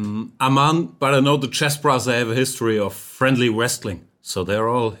Aman, but I know the chess bros, they have a history of friendly wrestling. So they're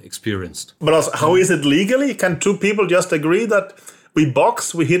all experienced. But also, how is it legally? Can two people just agree that we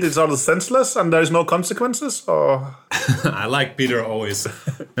box, we hit each other senseless, and there is no consequences? Or I like Peter always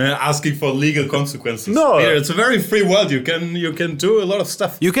asking for legal consequences. No, Peter, it's a very free world. You can do a lot of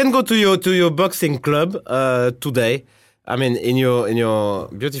stuff. You can go to your boxing club today. I mean, in your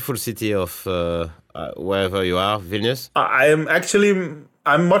beautiful city of wherever you are, Vilnius. I'm in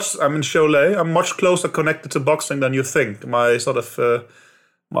Cholet. I'm much closer connected to boxing than you think. My sort of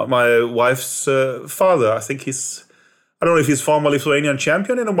my wife's father, I think I don't know if he's former Lithuanian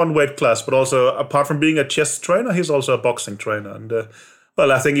champion in a one weight class, but also apart from being a chess trainer, he's also a boxing trainer. And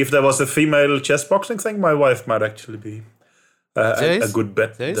well, I think if there was a female chess boxing thing, my wife might actually be a good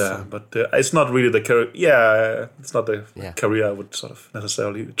bet there. But it's not really the career. Yeah, it's not the career I would sort of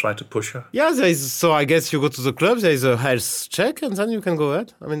necessarily try to push her. Yeah, so I guess you go to the club. There is a health check, and then you can go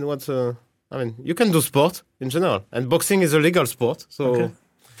ahead. I mean, you can do sport in general, and boxing is a legal sport, so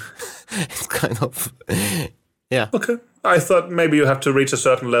it's kind of yeah. Okay. I thought maybe you have to reach a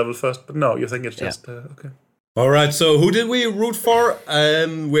certain level first, but no, you think it's just okay. All right, so who did we root for?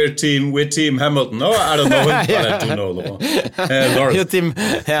 We're team Hamilton. No, I don't know him, but I do know Lawrence. Your team,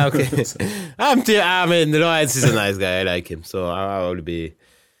 yeah, okay. I mean, Lawrence is a nice guy. I like him, so I will be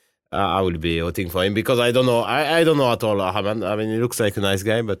voting for him because I don't know. I don't know at all. I mean, he looks like a nice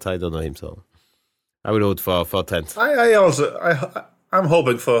guy, but I don't know him, so I will vote for Trent. I'm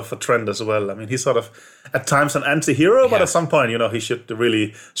hoping for Trent as well. I mean, he's sort of at times an anti-hero, but at some point, he should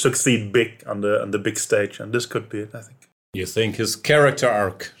really succeed big on the big stage, and this could be it, I think. You think his character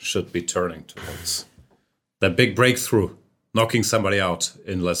arc should be turning towards that big breakthrough, knocking somebody out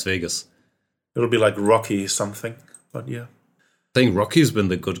in Las Vegas? It'll be like Rocky something, but yeah. I think Rocky's been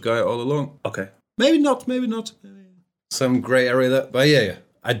the good guy all along. Okay. Maybe not. Some gray area there, but yeah.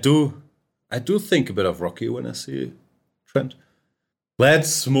 I do think a bit of Rocky when I see Trent.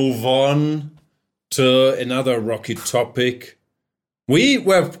 Let's move on to another Rocky topic. We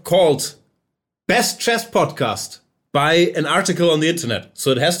were called Best Chess Podcast by an article on the internet,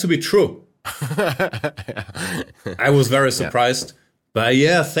 so it has to be true. I was very surprised. But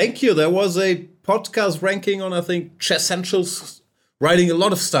yeah, thank you. There was a podcast ranking on, I think, Chess Essentials, writing a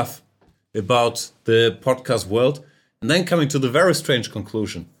lot of stuff about the podcast world, and then coming to the very strange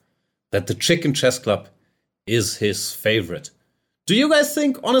conclusion that the Chicken Chess Club is his favorite. Do you guys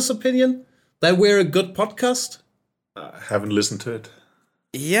think, honest opinion, that we're a good podcast? I haven't listened to it.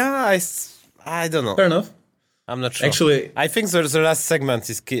 Yeah, I don't know. Fair enough. I'm not sure. Actually, I think the last segment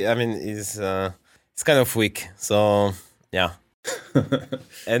is it's kind of weak. So yeah.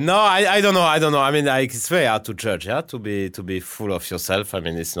 And no, I don't know. I mean, like, it's very hard to judge. Yeah, to be full of yourself. I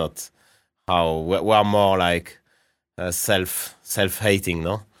mean, it's not how we're more like self-hating,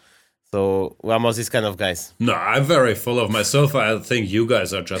 no. So we're more these kind of guys. No, I'm very full of myself. I think you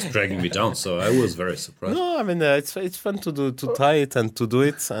guys are just dragging me down. So I was very surprised. No, I mean it's fun to try it and to do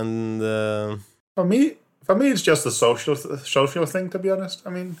it. And for me, it's just a social thing. To be honest,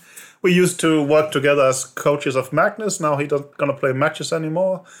 I mean, we used to work together as coaches of Magnus. Now he's not gonna play matches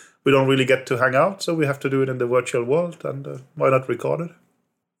anymore. We don't really get to hang out, so we have to do it in the virtual world. And why not record it?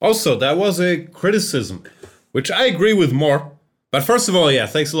 Also, that was a criticism, which I agree with more. But first of all, yeah,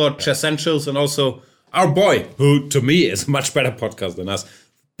 thanks a lot, Chess Essentials, and also our boy, who to me is a much better podcast than us,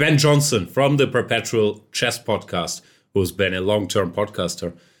 Ben Johnson from the Perpetual Chess Podcast, who's been a long-term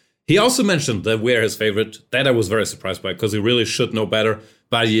podcaster. He also mentioned that we're his favorite. That I was very surprised by, because he really should know better.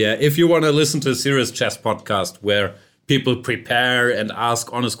 But yeah, if you want to listen to a serious chess podcast where people prepare and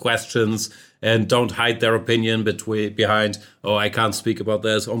ask honest questions and don't hide their opinion behind, oh, I can't speak about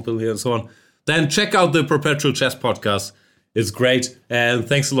this openly and so on, then check out the Perpetual Chess Podcast. It's great, and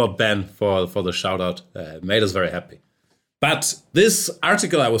thanks a lot, Ben, for the shout-out. It made us very happy. But this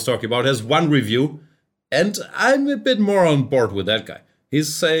article I was talking about has one review, and I'm a bit more on board with that guy.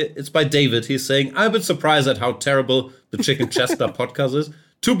 It's by David. He's saying, I'm a bit surprised at how terrible the Chicken Chess Club podcast is.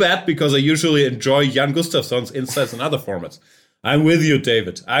 Too bad, because I usually enjoy Jan Gustafsson's insights in other formats. I'm with you,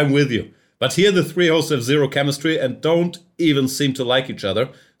 David. I'm with you. But here the three hosts have zero chemistry and don't even seem to like each other.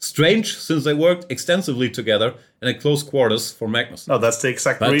 Strange, since they worked extensively together in a close quarters for Magnus. No, that's the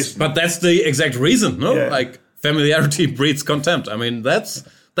exact reason. But that's the exact reason, no? Yeah. Like, familiarity breeds contempt. I mean, that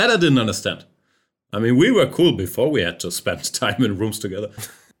I didn't understand. I mean, we were cool before we had to spend time in rooms together.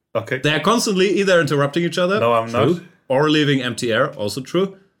 Okay. They are constantly either interrupting each other, No, I'm true, not. or leaving empty air, also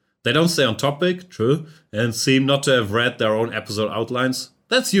true. They don't stay on topic, true, and seem not to have read their own episode outlines.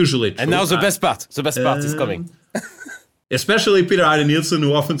 That's usually true. And now the best part. The best part is coming. Especially Peter Heide Nielsen,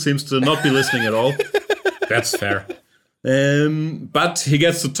 who often seems to not be listening at all. That's fair. But he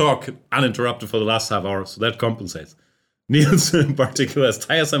gets to talk uninterrupted for the last half hour, so that compensates. Nielsen in particular is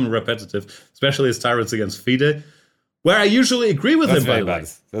tiresome and repetitive, especially his tirades against FIDE, where I usually agree with him, by the way.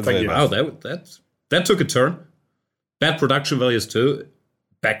 That's Thank very you. bad. Wow, that took a turn. Bad production values too.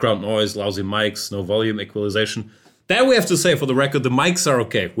 Background noise, lousy mics, no volume equalization. That we have to say, for the record, the mics are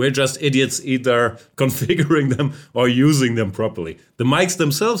okay. We're just idiots either configuring them or using them properly. The mics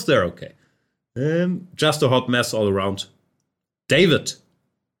themselves, they're okay. Just a hot mess all around. David,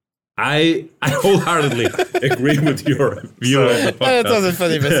 I wholeheartedly agree with your view of the podcast. That was a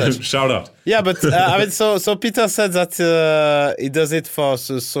funny message. Shout out. Yeah, but I mean, so Peter said that he does it for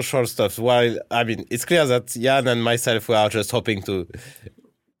social stuff. While I mean, it's clear that Jan and myself were just hoping to.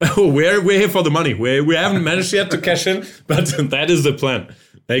 We're here for the money. We haven't managed yet to cash in, but that is the plan.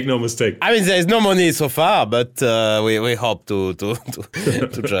 Make no mistake. I mean, there is no money so far, but we hope to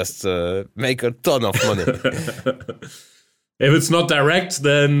just make a ton of money. If it's not direct,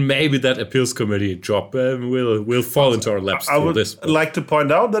 then maybe that appeals committee job will fall into our laps. I would this. like to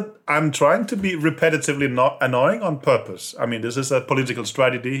point out that I'm trying to be repetitively not annoying on purpose. I mean, this is a political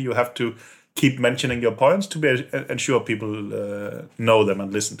strategy. You have to keep mentioning your points to ensure people know them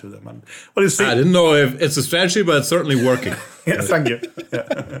and listen to them. And well, you see, I didn't know if it's a strategy, but it's certainly working. yeah, thank you.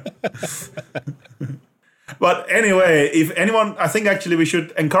 Yeah. But anyway, if anyone, I think actually we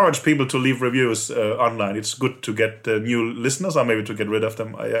should encourage people to leave reviews online. It's good to get new listeners, or maybe to get rid of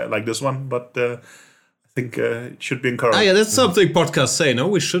them, like this one. But I think it should be encouraged. Yeah, that's something podcasts say. No,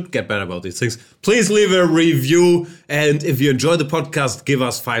 we should get better about these things. Please leave a review, and if you enjoy the podcast, give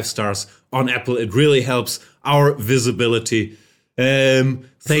us 5 stars on Apple. It really helps our visibility.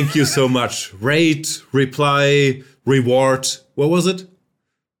 Thank you so much. Rate, reply, reward. What was it?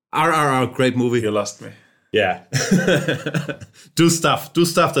 RRR, great movie. You lost me. Yeah. Do stuff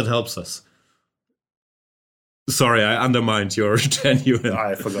that helps us. Sorry, I undermined your genuine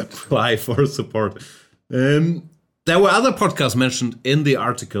I forgot. apply for support. There were other podcasts mentioned in the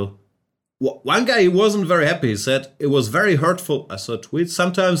article. One guy, he wasn't very happy. He said it was very hurtful. I saw a tweet.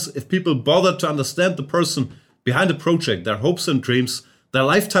 Sometimes if people bother to understand the person behind the project, their hopes and dreams, their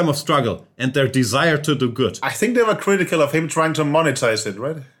lifetime of struggle, and their desire to do good, I think they were critical of him trying to monetize it,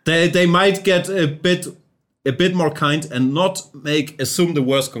 right? they might get a bit more kind and not assume the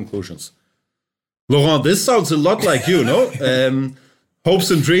worst conclusions. Laurent, this sounds a lot like you, no?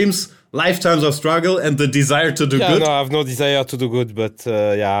 Hopes and dreams, lifetimes of struggle, and the desire to do good. No, I have no desire to do good, but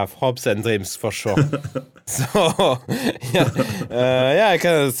I have hopes and dreams for sure. So, I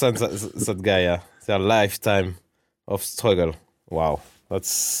can understand that guy, yeah. Their lifetime of struggle. Wow,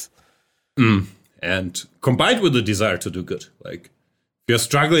 that's... And combined with the desire to do good. Like, if you're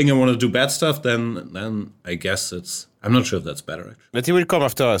struggling and want to do bad stuff, then I guess it's... I'm not sure if that's better, actually. But he will come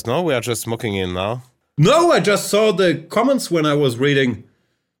after us, no? We are just smoking in now. No, I just saw the comments when I was reading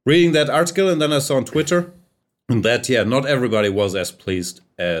that article, and then I saw on Twitter that, not everybody was as pleased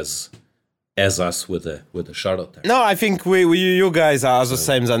as us with the shout out there. No, I think you guys are the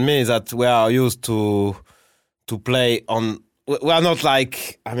same than me, that we are used to play on... We are not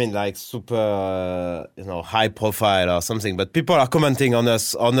like super, high profile or something, but people are commenting on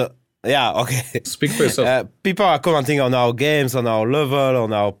us Speak for yourself. People are commenting on our games, on our level,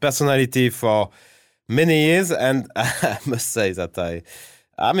 on our personality for many years, and I must say that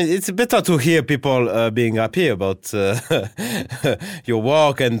I mean, it's better to hear people being happy about your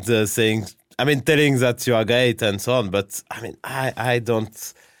work and saying, telling that you are great and so on. But I mean, I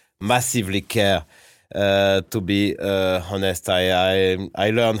don't massively care. To be honest, I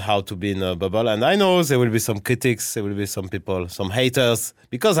learned how to be in a bubble, and I know there will be some critics, there will be some people, some haters,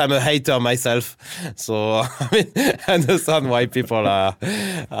 because I'm a hater myself. So I understand why people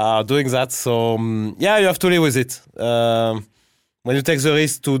are doing that. So you have to live with it. When you take the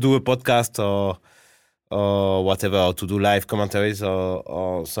risk to do a podcast or whatever, or to do live commentaries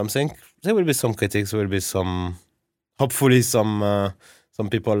or something, there will be some critics, there will be hopefully some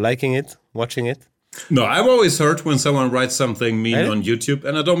people liking it, watching it. No, I've always heard when someone writes something mean Really? on YouTube,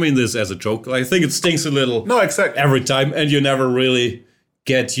 and I don't mean this as a joke. I think it stings a little No, exactly. every time, and you never really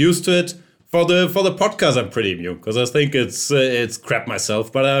get used to it. For the podcast, I'm pretty immune because I think it's crap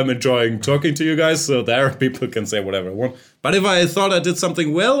myself, but I'm enjoying talking to you guys. So there, people can say whatever I want. But if I thought I did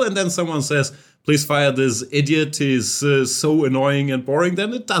something well, and then someone says, "Please fire this idiot, he's so annoying and boring,"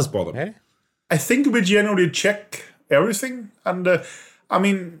 then it does bother me. I think we generally check everything, and I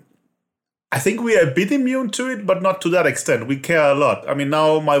mean, I think we are a bit immune to it, but not to that extent. We care a lot. I mean,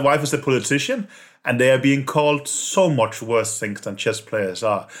 now my wife is a politician, and they are being called so much worse things than chess players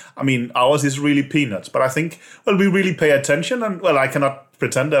are. I mean, ours is really peanuts, but I think, well, we really pay attention, and, well, I cannot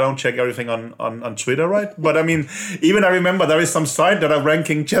pretend I don't check everything on Twitter, right? But I mean, even I remember there is some site that are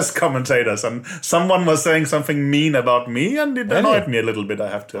ranking chess commentators, and someone was saying something mean about me, and it annoyed me a little bit, I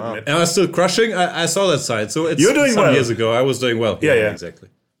have to admit. Am I still crushing? I saw that site, so it's You're doing some well. years ago. I was doing well. Yeah. Exactly.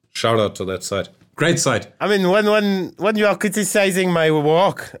 Shout out to that site. Great site. I mean, when you are criticizing my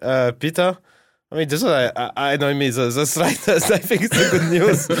work, Peter, I mean, this annoy me the slightest. I think it's a good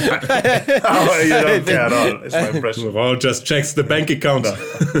news. Oh, you don't care at all. It's my impression. Well, just checks the bank account.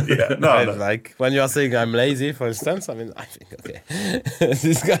 No. Like when you are saying I'm lazy, for instance. I mean, I think okay,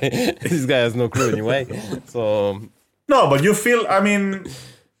 this guy has no clue anyway. So No, but you feel. I mean,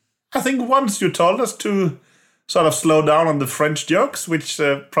 I think once you told us to sort of slow down on the French jokes, which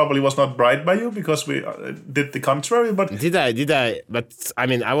probably was not bright by you because we did the contrary. But did I? But I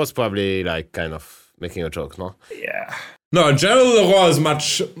mean, I was probably like kind of making a joke, no? yeah. No, in general, Laurent is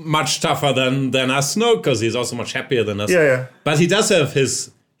much tougher than us, no, because he's also much happier than us. Yeah. But he does have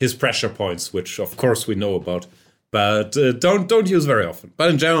his pressure points, which of course we know about, but don't use very often. But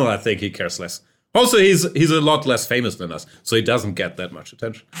in general, I think he cares less. Also, he's a lot less famous than us, so he doesn't get that much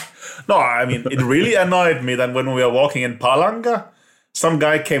attention. No, I mean, it really annoyed me that when we were walking in Palanga, some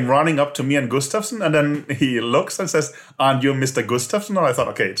guy came running up to me and Gustafsson, and then he looks and says, "Aren't you Mr. Gustafsson?" And I thought,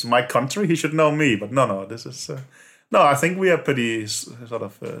 okay, it's my country, he should know me. But no, this is... No, I think we are pretty sort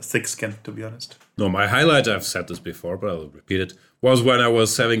of thick-skinned, to be honest. No, my highlight, I've said this before, but I'll repeat it, was when I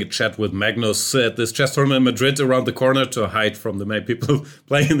was having a chat with Magnus at this chess tournament in Madrid around the corner to hide from the many people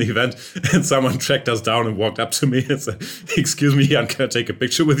playing in the event. And someone tracked us down and walked up to me and said, "Excuse me, Jan, can I take a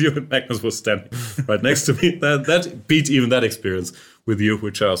picture with you?" And Magnus was standing right next to me. That beat even that experience with you,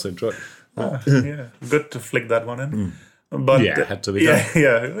 which I also enjoyed. Yeah, good to flick that one in. But Yeah, had to be done.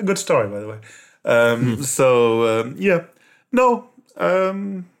 Yeah, good story, by the way.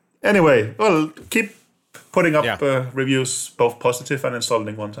 Anyway, well, keep putting up reviews, both positive and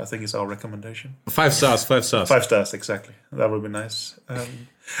insulting ones. I think is our recommendation. 5 stars, 5 stars. 5 stars, exactly. That would be nice.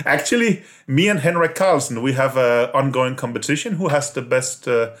 Actually, me and Henrik Carlsen, we have an ongoing competition. Who has the best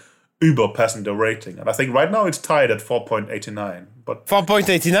Uber passenger rating? And I think right now it's tied at 4.89. But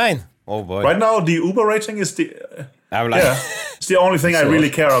 4.89. Oh boy! Right now, the Uber rating is the. It's the only thing I really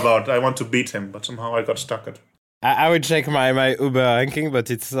care about. I want to beat him, but somehow I got stuck at. I would check my Uber ranking, but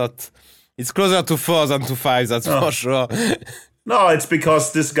it's not. It's closer to 4 than to 5. That's for sure. No, it's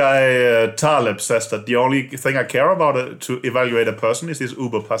because this guy Taleb says that the only thing I care about to evaluate a person is his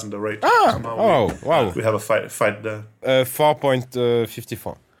Uber passenger rating. Wow! We have a fight there.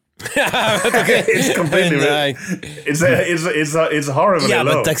 4.54. Okay. It's completely it's horribly low. Yeah,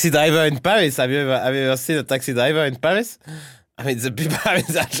 but taxi driver in Paris. Have you ever seen a taxi driver in Paris? I mean, the people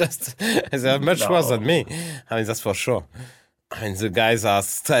they're much worse than me. I mean, that's for sure. I mean, the guys are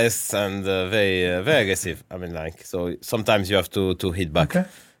stressed and very very aggressive. I mean, like, so sometimes you have to hit back a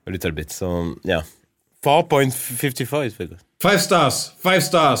little bit. So yeah, 4.54 is very good. 5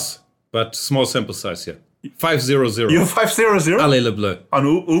 stars, but small sample size here. 500. You're 500? Allez le bleu. On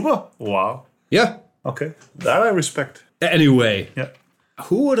Uber? Wow. Yeah. Okay. That I respect. Anyway. Yeah.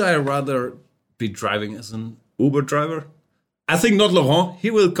 Who would I rather be driving as an Uber driver? I think not Laurent.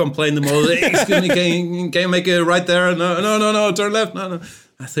 He will complain the most. "Excuse me, can you make it right there? No, turn left. No.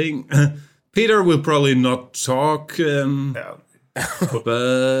 I think Peter will probably not talk. And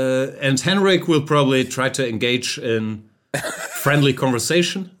Henrik will probably try to engage in friendly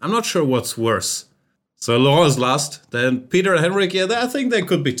conversation. I'm not sure what's worse. So Laurent's last, then Peter and Henrik, I think they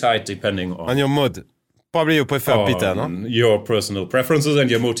could be tied depending on your mood. Probably you prefer Peter, no? Your personal preferences and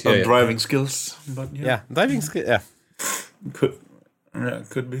your mood. Driving skills. But driving skills, yeah.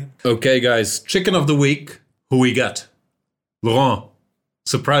 Could be. Okay, guys, chicken of the week. Who we got? Laurent,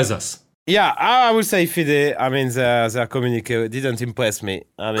 surprise us. Yeah, I would say Fide. I mean, their communique didn't impress me.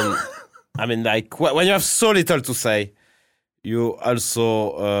 I mean, like, when you have so little to say, you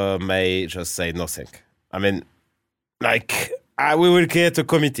also may just say nothing. I mean, like, we will create a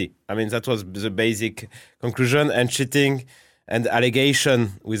committee. I mean, that was the basic conclusion. And cheating and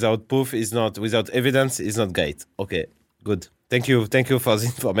allegation without proof without evidence is not great. Okay, good. Thank you for the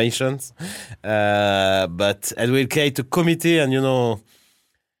information. And we'll create a committee, and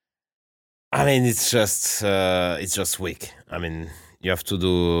I mean, it's just weak. I mean, you have to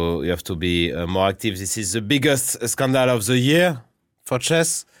be more active. This is the biggest scandal of the year for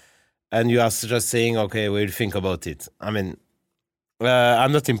chess, and you are just saying, okay, we'll think about it. I mean,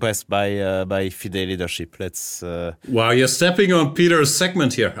 I'm not impressed by FIDE leadership. Let's. Wow, you're stepping on Peter's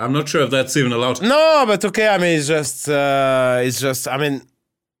segment here. I'm not sure if that's even allowed. No, but okay. I mean, it's just. I mean,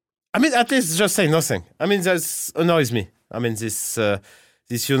 at least just say nothing. I mean, that annoys me. I mean, this 15,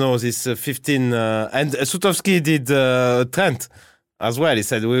 and Sutowski did Trent as well. He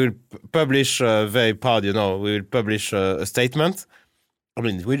said, we will publish, very proud, we will publish a statement. I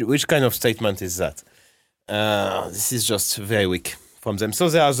mean, which kind of statement is that? This is just very weak from them. So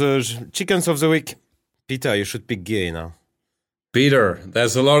there are the chickens of the week. Peter, you should pick Geary now. Peter,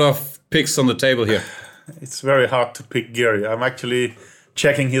 there's a lot of picks on the table here. It's very hard to pick Geary. I'm actually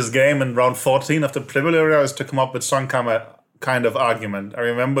checking his game in round 14 of the preliminaries to come up with some kind of argument. I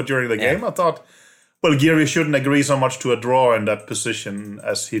remember during the game, I thought, well, Geary shouldn't agree so much to a draw in that position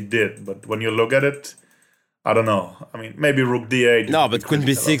as he did. But when you look at it, I don't know. I mean, maybe rook d8. No, but queen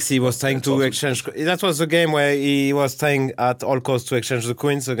b6, he was trying to exchange. That was the game where he was trying at all costs to exchange the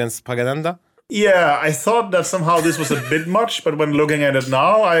queens against Pragananda. Yeah, I thought that somehow this was a bit much, but when looking at it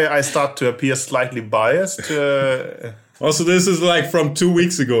now, I start to appear slightly biased. Also, this is like from 2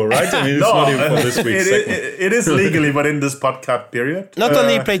 weeks ago, right? I mean, it's not even from this week's segment. It is legally, but in this podcast period. Not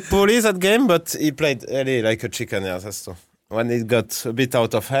only he played poorly that game, but he played really like a chicken. Yeah, that's true. When it got a bit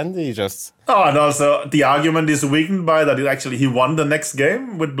out of hand, he just... Oh, and also the argument is weakened by that he won the next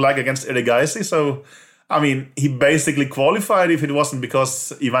game with black against Erigaisi. So, I mean, he basically qualified if it wasn't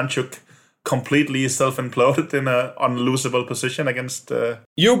because Ivanchuk completely self-imploded in an unlosable position against...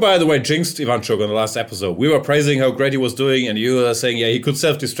 You, by the way, jinxed Ivanchuk on the last episode. We were praising how great he was doing, and you were saying, yeah, he could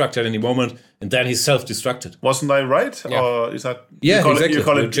self-destruct at any moment, and then he self-destructed. Wasn't I right? Yeah. Or is that... Yeah, exactly. You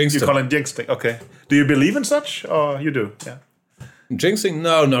call it jinxing. Okay. Do you believe in such? Or you do? Yeah. Jinxing?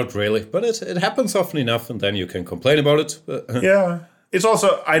 No, not really. But it happens often enough, and then you can complain about it. Yeah. It's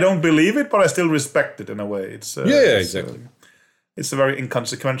also, I don't believe it, but I still respect it in a way. It's exactly. It's very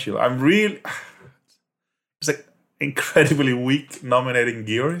inconsequential. It's like incredibly weak nominating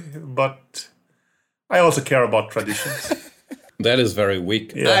Geary, but I also care about traditions. That is very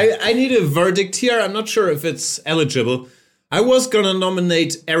weak. Yeah. I need a verdict here. I'm not sure if it's eligible. I was gonna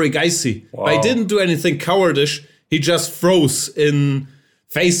nominate Erigaisi, but I didn't do anything cowardish. He just froze in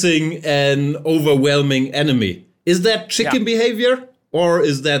facing an overwhelming enemy. Is that chicken behavior? Or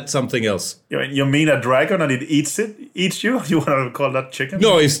is that something else? You mean a dragon and it eats you? You want to call that chicken?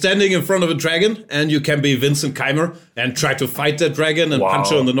 No, he's standing in front of a dragon, and you can be Vincent Keimer and try to fight that dragon and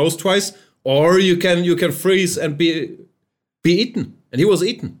punch it on the nose twice. Or you can freeze and be eaten. And he was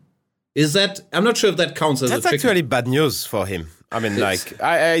eaten. Is that... I'm not sure if that counts as a chicken. That's actually bad news for him. I mean,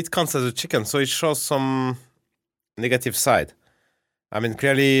 it counts as a chicken, so it shows some negative side. I mean,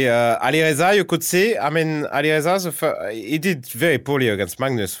 clearly, Alireza, you could see. I mean, Alireza, he did very poorly against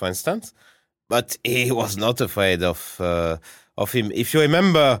Magnus, for instance, but he was not afraid of him. If you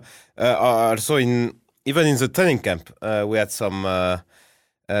remember, also even in the training camp, we had some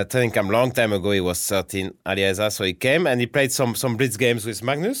training camp long time ago. He was 13, Alireza, so he came and he played some blitz games with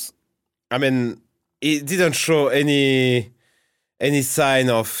Magnus. I mean, he didn't show any sign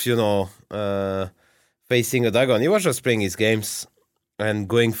of facing a dragon. He was just playing his games and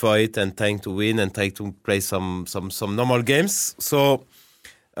going for it and trying to win and trying to play some normal games. So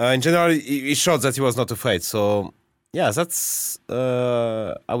in general, he showed that he was not afraid. So yeah, that's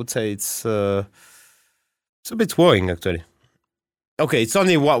I would say it's a bit worrying actually. Okay, it's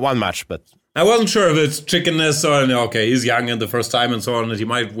only one match, but I wasn't sure if it's chickenness or okay, he's young and the first time and so on, and he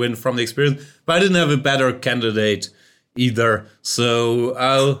might win from the experience. But I didn't have a better candidate either, so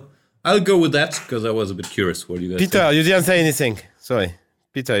I'll go with that because I was a bit curious. What do you guys Peter, think? You didn't say anything. Sorry.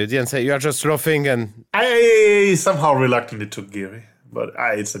 Peter, you didn't say. You are just laughing and... I somehow reluctantly took Geary, but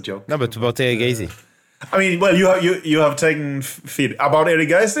it's a joke. No, but about Erigaisi. I mean, well, you have taken feed about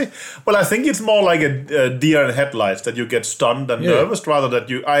Erigaisi. Well, I think it's more like a deer in headlights that you get stunned and nervous rather that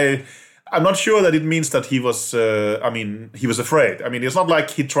you... I'm not sure that it means that he was... he was afraid. I mean, it's not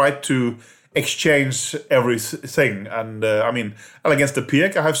like he tried to exchange everything. And against the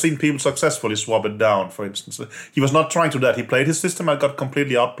Pirk, I have seen people successfully swap it down, for instance. He was not trying to do that. He played his system and got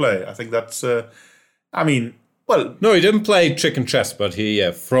completely outplayed. I think that's, well... No, he didn't play chicken chess, but he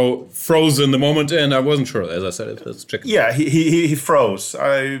froze in the moment, and I wasn't sure, as I said, if it's chicken. Yeah, he froze.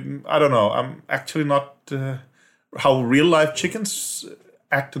 I don't know. I'm actually not... how real-life chickens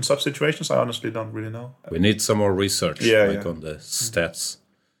act in such situations, I honestly don't really know. We need some more research on the stats.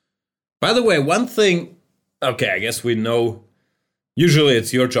 By the way, one thing... Okay, I guess we know Usually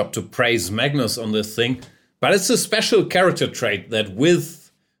it's your job to praise Magnus on this thing, but it's a special character trait that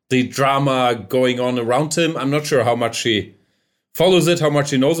with the drama going on around him, I'm not sure how much he follows it, how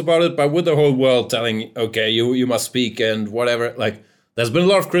much he knows about it, but with the whole world telling, okay, you must speak and whatever, like, there's been a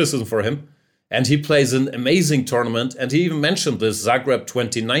lot of criticism for him, and he plays an amazing tournament, and he even mentioned this Zagreb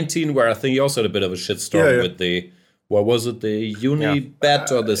 2019, where I think he also had a bit of a shitstorm with the, what was it, the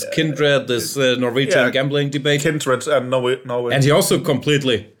Unibet or this Kindred, this Norwegian gambling debate? Kindred and Norway. And he also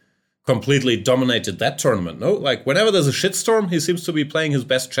completely dominated that tournament, no? Like, whenever there's a shitstorm, he seems to be playing his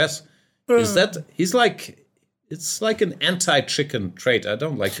best chess. He's like, it's like an anti-chicken trait. I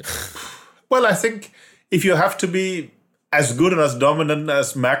don't like it. Well, I think if you have to be as good and as dominant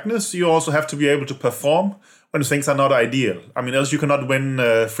as Magnus, you also have to be able to perform when things are not ideal. I mean, else you cannot win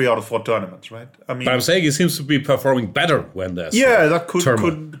 3 out of 4 tournaments, right? I mean, but I'm saying he seems to be performing better when there's that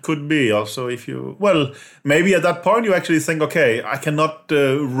could be also if you maybe at that point you actually think, okay, I cannot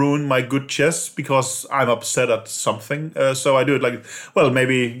ruin my good chess because I'm upset at something, so I do it like,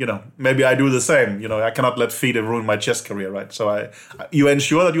 maybe I do the same. I cannot let FIDE ruin my chess career, right? So you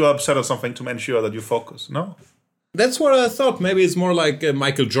ensure that you are upset at something to ensure that you focus. No. That's what I thought. Maybe it's more like a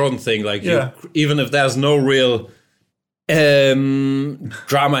Michael Jordan thing. Like, even if there's no real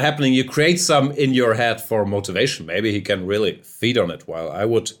drama happening, you create some in your head for motivation. Maybe he can really feed on it. While I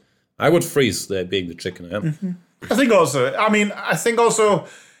would freeze being the chicken. Yeah. Mm-hmm. I think also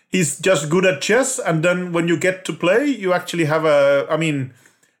he's just good at chess, and then when you get to play, you actually have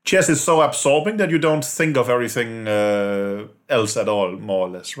chess is so absorbing that you don't think of everything else at all, more or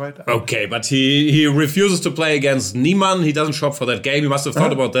less, right? Okay, but he refuses to play against Niemann. He doesn't show up for that game. He must have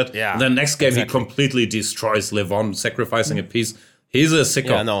thought about that. Yeah. And then next game, he completely destroys Levon, sacrificing a piece. He's a sicko.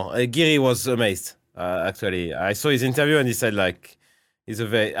 Yeah, no. Giri was amazed, actually. I saw his interview and he said, like, it's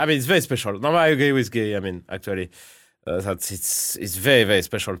very special. No, I agree with Giri. Actually, it's very, very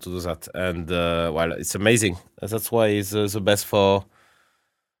special to do that. And, it's amazing. That's why he's the best for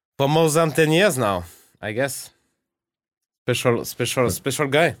more than 10 years now, I guess. Special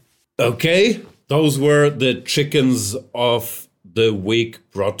guy. Okay, those were the chickens of the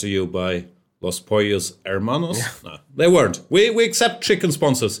week brought to you by Los Pollos Hermanos. Yeah. No, they weren't. We accept chicken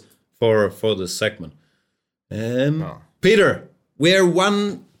sponsors for this segment. Peter, we're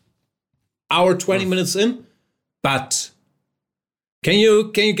 1 hour 20 minutes in, but can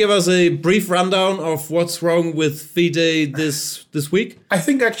you give us a brief rundown of what's wrong with FIDE this week? I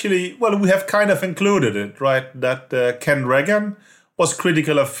think actually, we have kind of included it, right? That Ken Regan was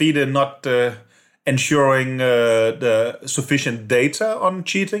critical of FIDE not ensuring the sufficient data on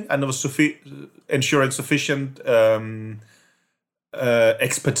cheating, and was ensuring sufficient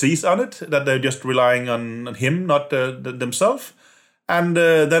expertise on it, that they're just relying on him, not themselves. And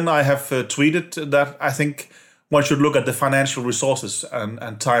then I have tweeted that I think one should look at the financial resources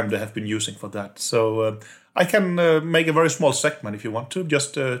and time they have been using for that. So I can make a very small segment if you want to,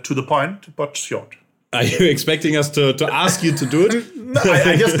 just to the point, but short. Are you expecting us to ask you to do it? No,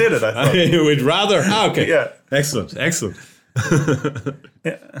 I just did it, I thought. You would rather? Okay. Yeah. Excellent.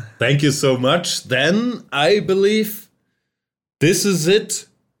 Yeah. Thank you so much. Then I believe this is it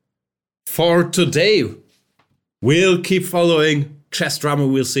for today. We'll keep following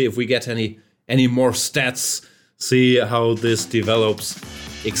FressDrama. We'll see if we get any more stats. See how this develops.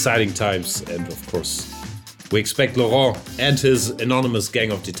 Exciting times. And of course, we expect Laurent and his anonymous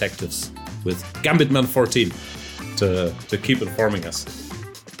gang of detectives with Gambitman 14 to keep informing us.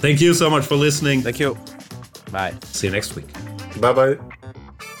 Thank you so much for listening. Thank you. Bye. See you next week. Bye-bye.